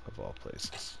 of all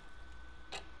places.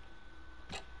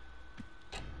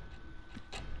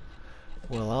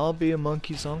 Well, I'll be a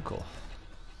monkey's uncle.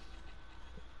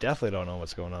 Definitely don't know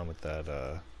what's going on with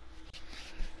that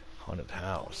haunted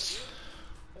house.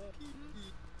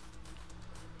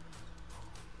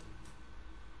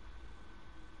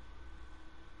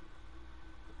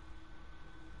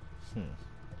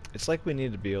 It's like we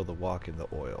need to be able to walk in the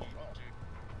oil.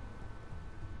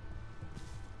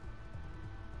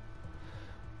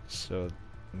 So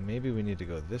maybe we need to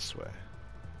go this way.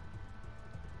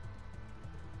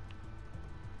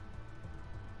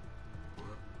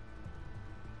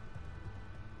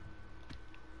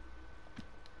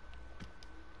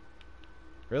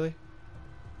 Really?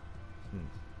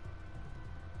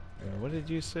 And what did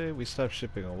you say? We stopped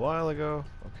shipping a while ago?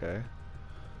 Okay.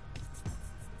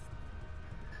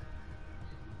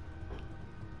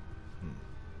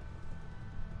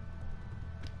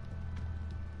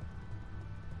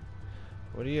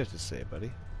 What do you have to say,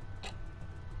 buddy?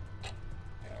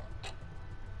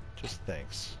 Just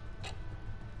thanks.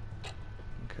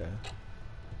 Okay.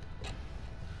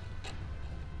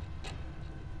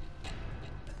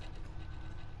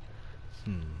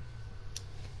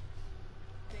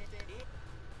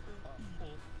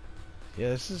 Yeah,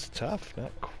 this is tough.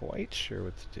 Not quite sure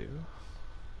what to do.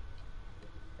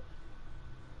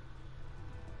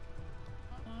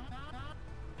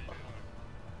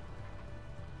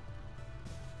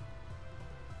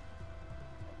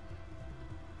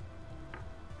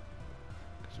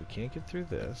 Because we can't get through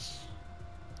this.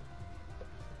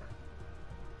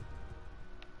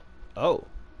 Oh!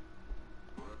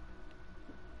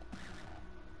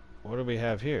 What do we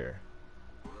have here?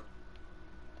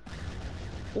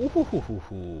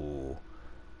 Ooh,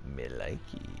 me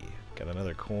likey. Got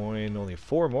another coin. Only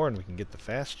 4 more and we can get the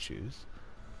fast shoes.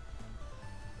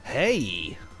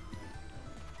 Hey!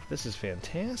 This is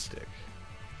fantastic.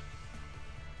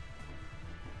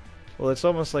 Well, it's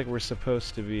almost like we're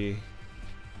supposed to be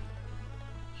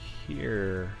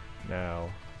here now.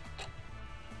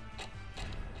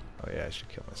 Oh yeah, I should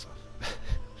kill myself.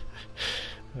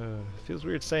 Feels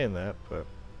weird saying that, but...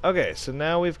 Okay, so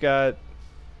now we've got...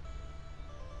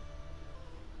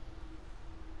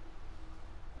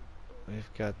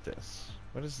 We've got this.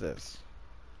 What is this?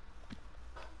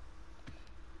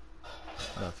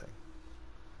 Nothing.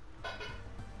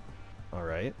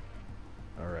 Alright.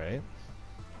 Alright.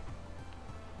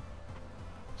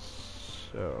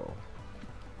 So...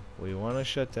 We want to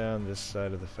shut down this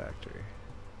side of the factory.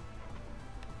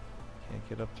 Can't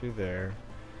get up through there.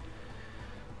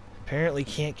 Apparently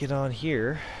can't get on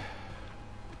here.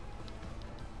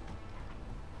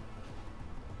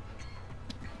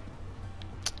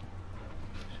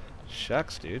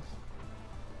 Shucks, dude.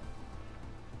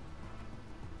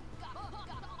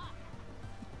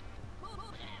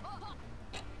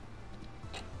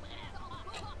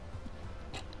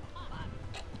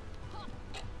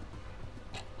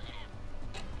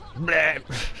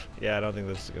 Yeah, I don't think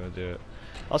this is gonna do it.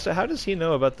 Also, how does he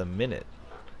know about the Minit?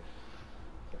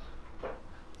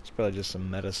 It's probably just some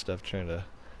meta stuff trying to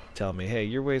tell me, hey,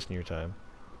 you're wasting your time.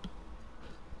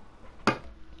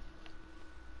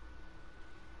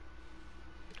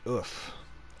 Oof.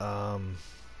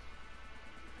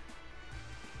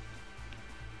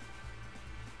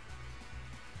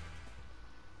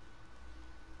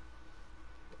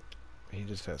 He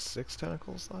just has 6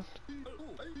 tentacles left?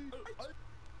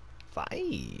 5.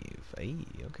 Hey,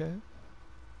 okay.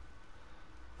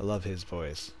 I love his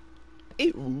voice.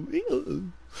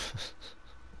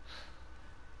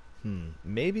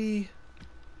 Maybe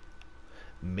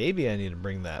I need to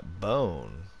bring that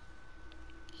bone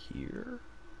here?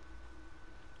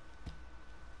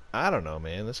 I don't know,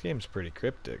 man. This game's pretty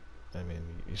cryptic. I mean,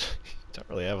 you don't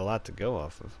really have a lot to go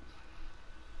off of.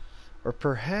 Or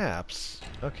perhaps...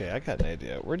 Okay, I got an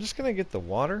idea. We're just gonna get the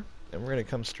water, and we're gonna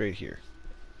come straight here.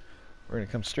 We're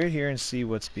gonna come straight here and see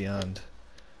what's beyond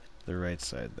the right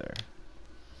side there.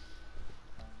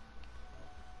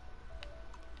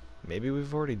 Maybe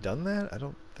we've already done that? I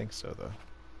don't think so, though.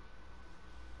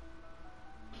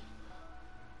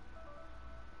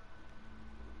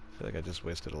 I feel like I just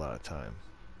wasted a lot of time.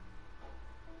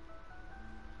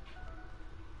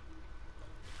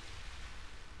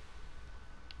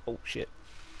 Oh, shit.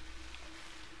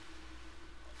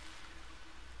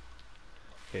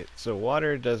 Okay, so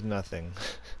water does nothing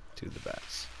to the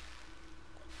bats.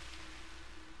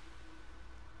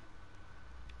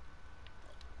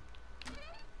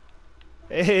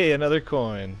 Hey, another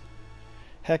coin.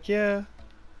 Heck yeah.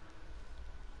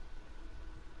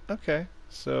 Okay,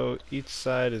 so each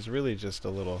side is really just a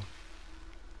little...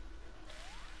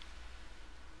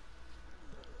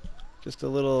 Just a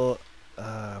little...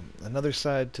 another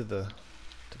side to the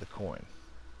coin.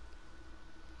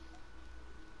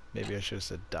 Maybe I should have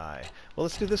said die. Well,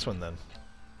 let's do this one then.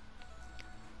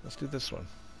 Let's do this one.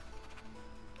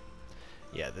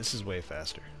 Yeah, this is way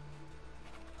faster.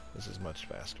 This is much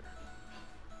faster.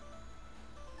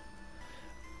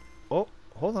 Oh,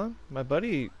 hold on. My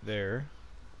buddy there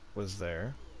was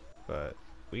there, but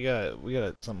we got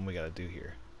something we gotta do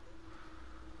here.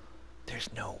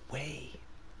 There's no way.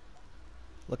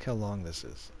 Look how long this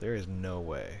is. There is no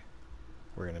way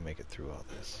we're gonna make it through all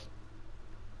this.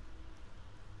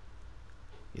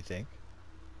 You think?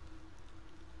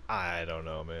 I don't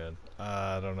know, man.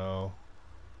 I don't know.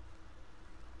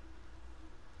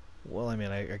 Well, I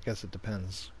mean, I guess it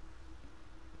depends.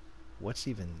 What's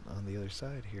even on the other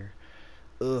side here?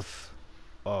 Ugh.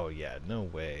 Oh, yeah, no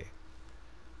way.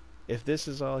 If this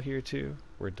is all here too,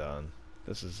 we're done.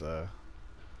 This is a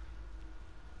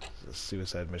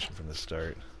suicide mission from the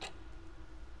start.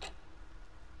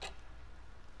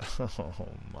 Oh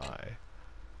my.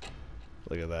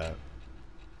 Look at that.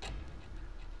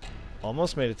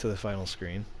 Almost made it to the final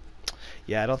screen.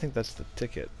 Yeah, I don't think that's the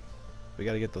ticket. We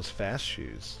gotta get those fast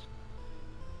shoes.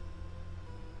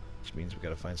 Which means we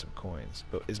gotta find some coins.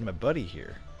 But is my buddy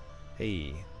here?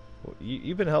 Hey. Well,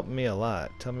 you've been helping me a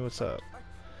lot. Tell me what's up.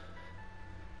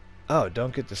 Oh,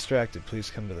 don't get distracted. Please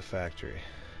come to the factory.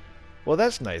 Well,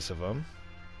 that's nice of him.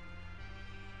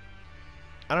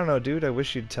 I don't know, dude. I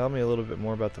wish you'd tell me a little bit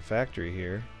more about the factory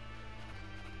here.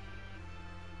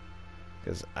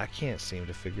 Because I can't seem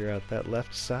to figure out that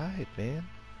left side, man.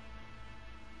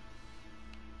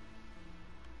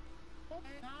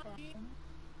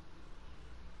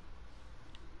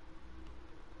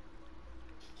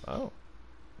 Oh.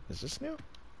 Is this new?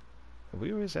 Have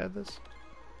we always had this?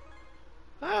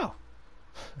 Oh!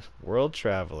 World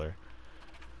Traveler.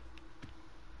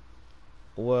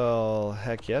 Well,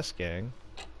 heck yes, gang.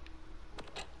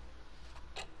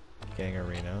 Gang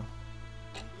Arena.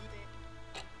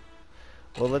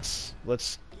 Well, let's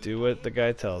do what the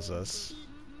guy tells us.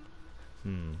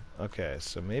 Okay,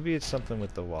 so maybe it's something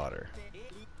with the water.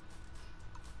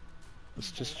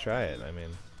 Let's just try it. I mean,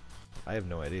 I have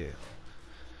no idea.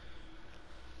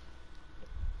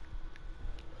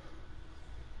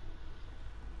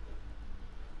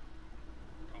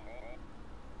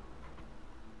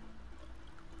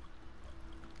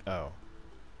 Oh.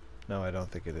 No, I don't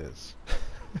think it is.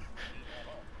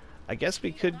 I guess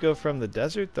we could go from the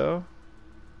desert, though.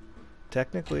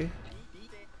 Technically.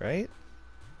 Right?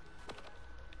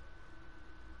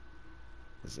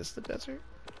 Is this the desert?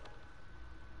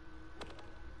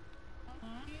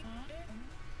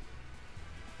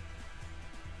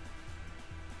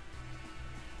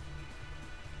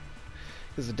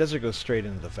 Because the desert goes straight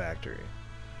into the factory.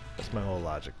 That's my whole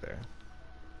logic there.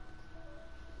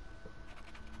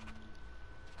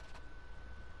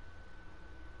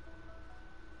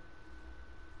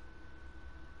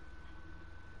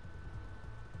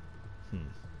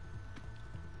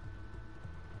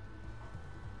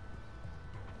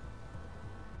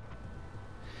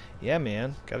 Yeah,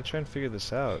 man. Gotta try and figure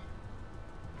this out.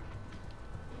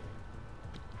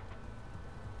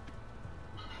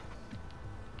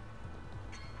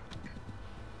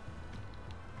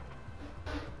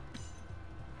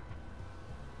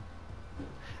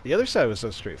 The other side was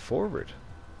so straightforward.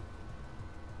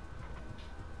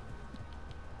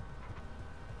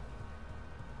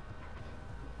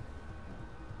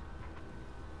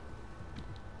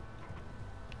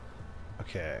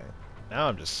 Okay. Now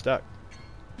I'm just stuck.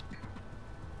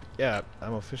 Yeah,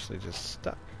 I'm officially just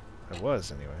stuck. I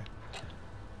was, anyway.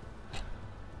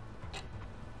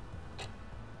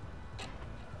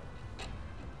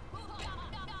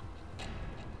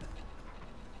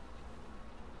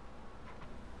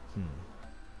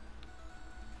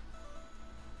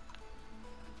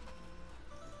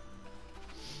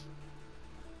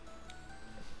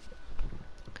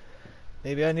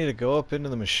 Maybe I need to go up into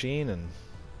the machine and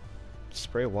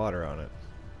spray water on it.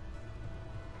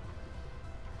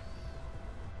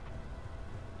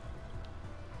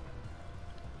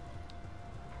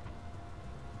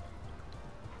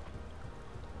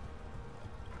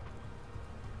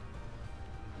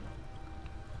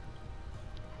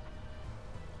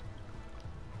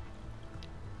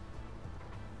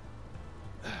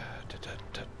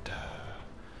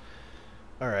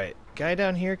 Alright, guy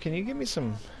down here, can you give me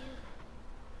some...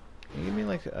 Can you give me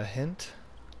like a hint?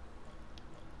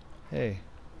 Hey,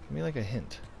 give me like a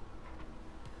hint.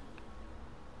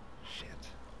 Shit.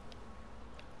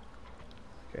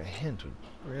 Like a hint would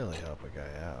really help a guy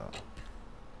out.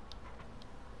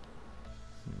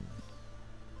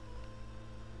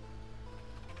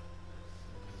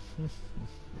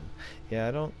 Yeah,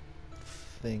 I don't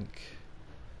think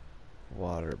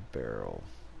water barrel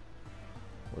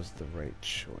was the right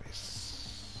choice.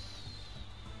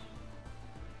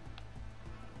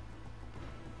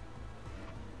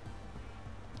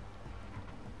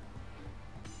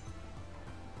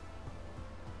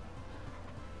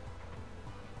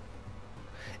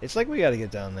 It's like we gotta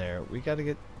get down there. We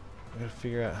gotta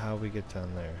figure out how we get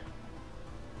down there.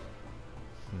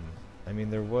 I mean,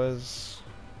 there was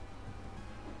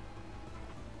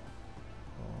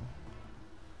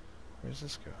Where's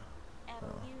this go?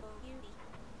 Oh.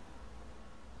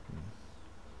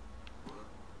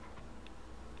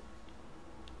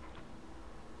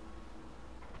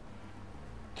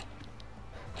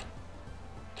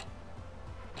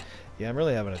 Yeah, I'm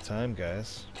really having a time,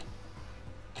 guys.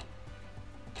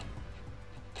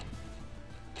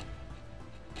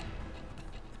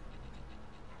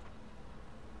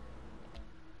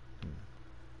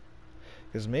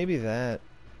 Because maybe that...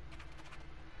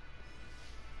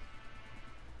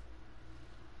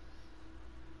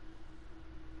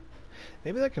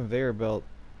 Maybe that conveyor belt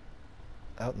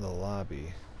out in the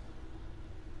lobby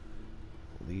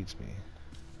leads me.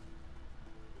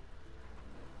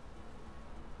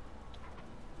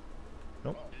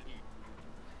 Nope.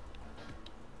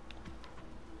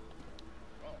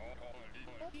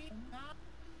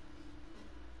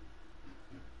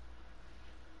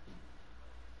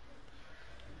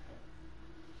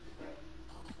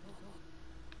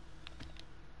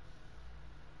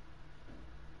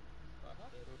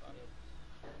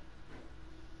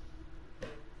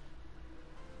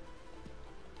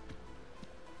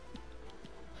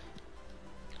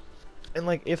 And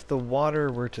like, if the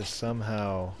water were to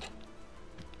somehow...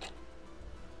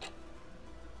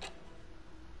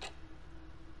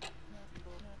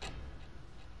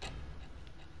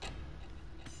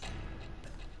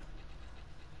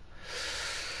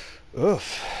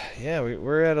 Oof. Yeah,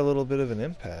 we're at a little bit of an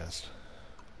impasse.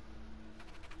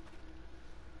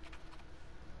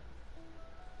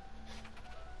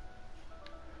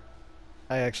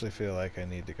 I actually feel like I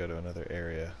need to go to another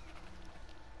area.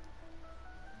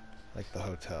 Like the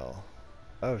hotel.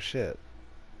 Oh shit.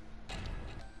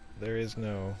 There is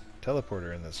no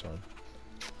teleporter in this one.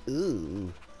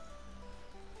 Ooh.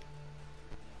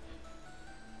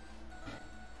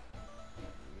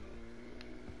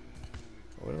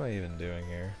 What am I even doing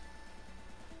here?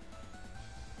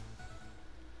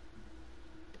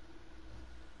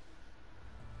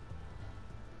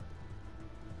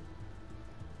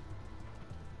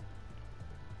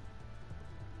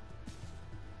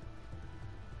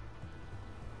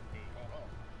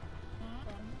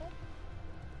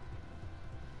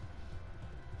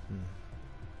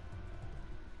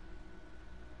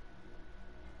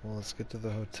 Well, let's get to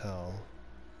the hotel.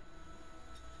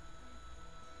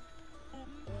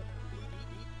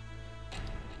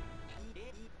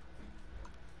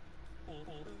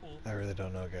 I really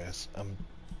don't know, guys. I'm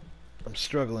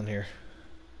struggling here.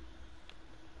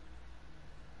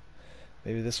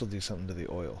 Maybe this will do something to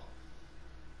the oil.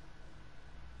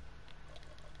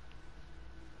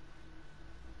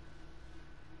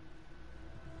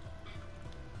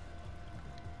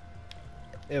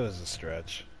 It was a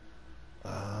stretch.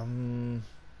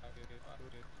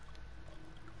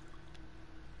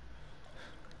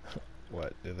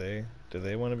 What, do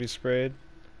they want to be sprayed?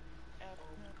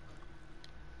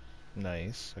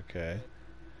 Nice, okay.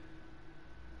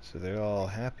 So they're all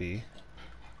happy.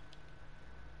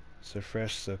 So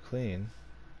fresh, so clean.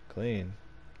 Clean.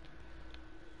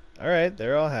 Alright,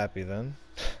 they're all happy then.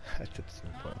 I did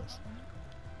some pointless.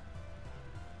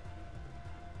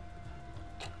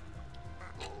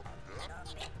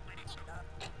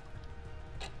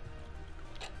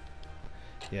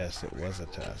 Yes, it was a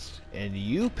test. And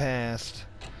you passed.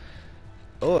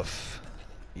 Oof.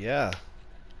 Yeah.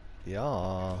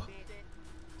 Yeah.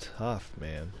 Tough,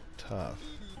 man. Tough.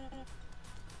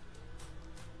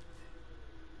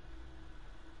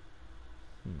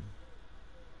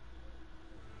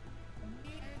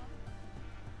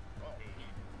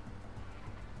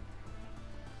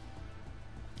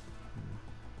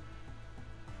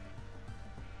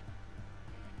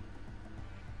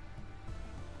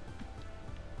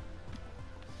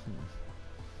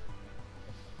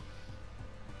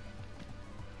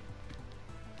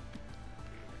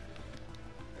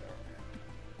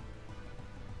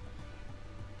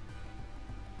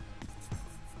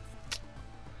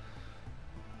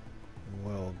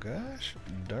 Well, gosh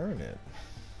darn it.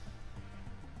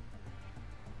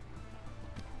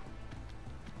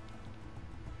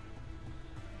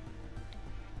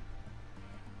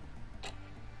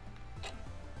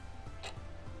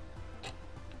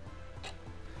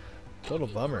 Total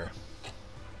bummer.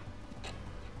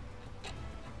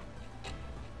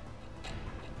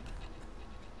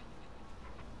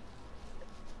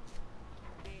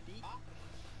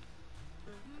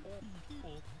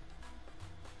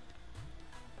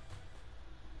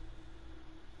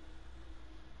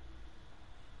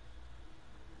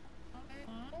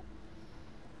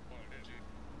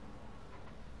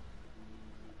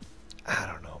 I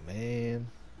don't know, man.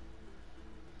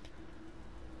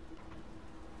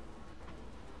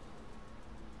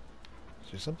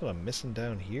 Is there something I'm missing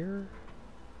down here?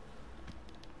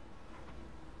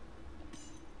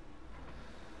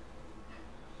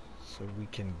 So we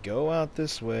can go out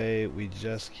this way, we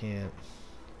just can't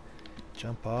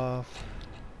jump off.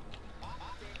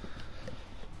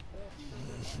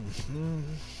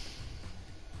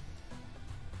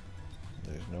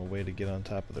 There's no way to get on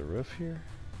top of the roof here.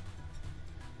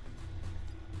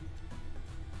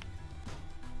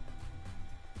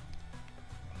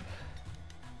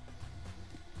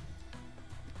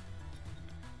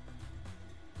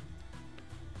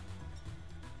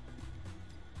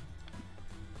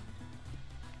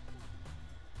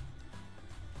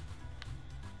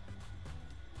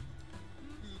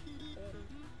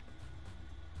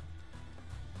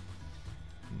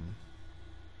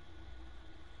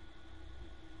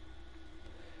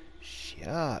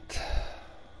 Shit.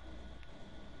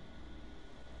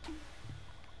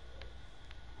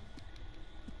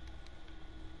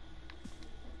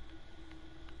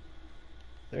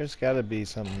 There's got to be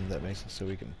something that makes it so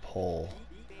we can pull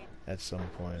at some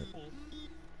point.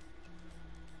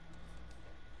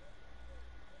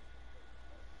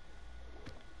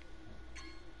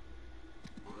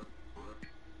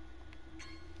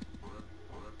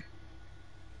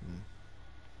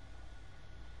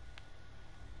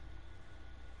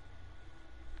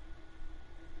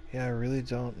 Yeah, I really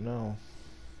don't know.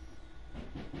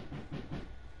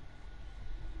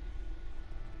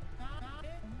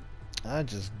 I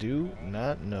just do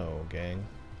not know, gang.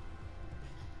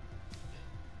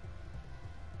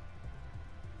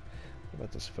 What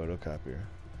about this photocopier?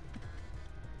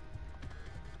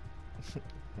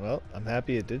 Well, I'm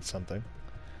happy it did something.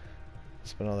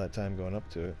 Spent all that time going up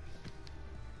to it.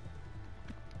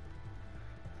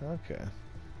 Okay.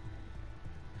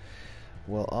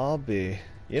 Well, I'll be...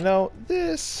 You know,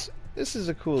 this is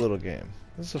a cool little game.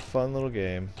 This is a fun little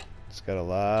game. It's got a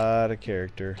lot of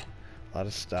character, a lot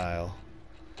of style.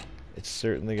 It's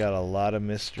certainly got a lot of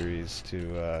mysteries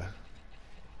to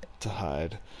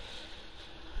hide.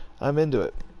 I'm into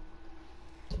it.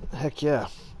 Heck yeah.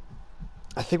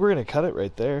 I think we're gonna cut it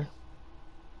right there.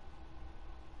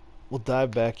 We'll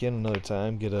dive back in another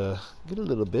time, get a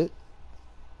little bit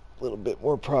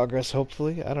more progress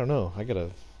hopefully. I don't know.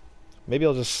 Maybe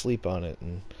I'll just sleep on it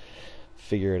and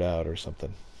figure it out or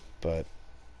something. But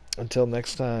until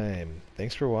next time,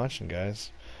 thanks for watching,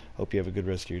 guys. Hope you have a good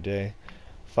rest of your day.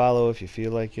 Follow if you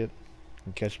feel like it. You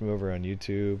can catch me over on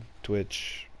YouTube,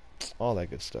 Twitch, all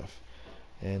that good stuff.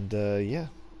 And yeah,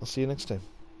 I'll see you next time.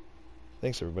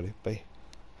 Thanks everybody. Bye.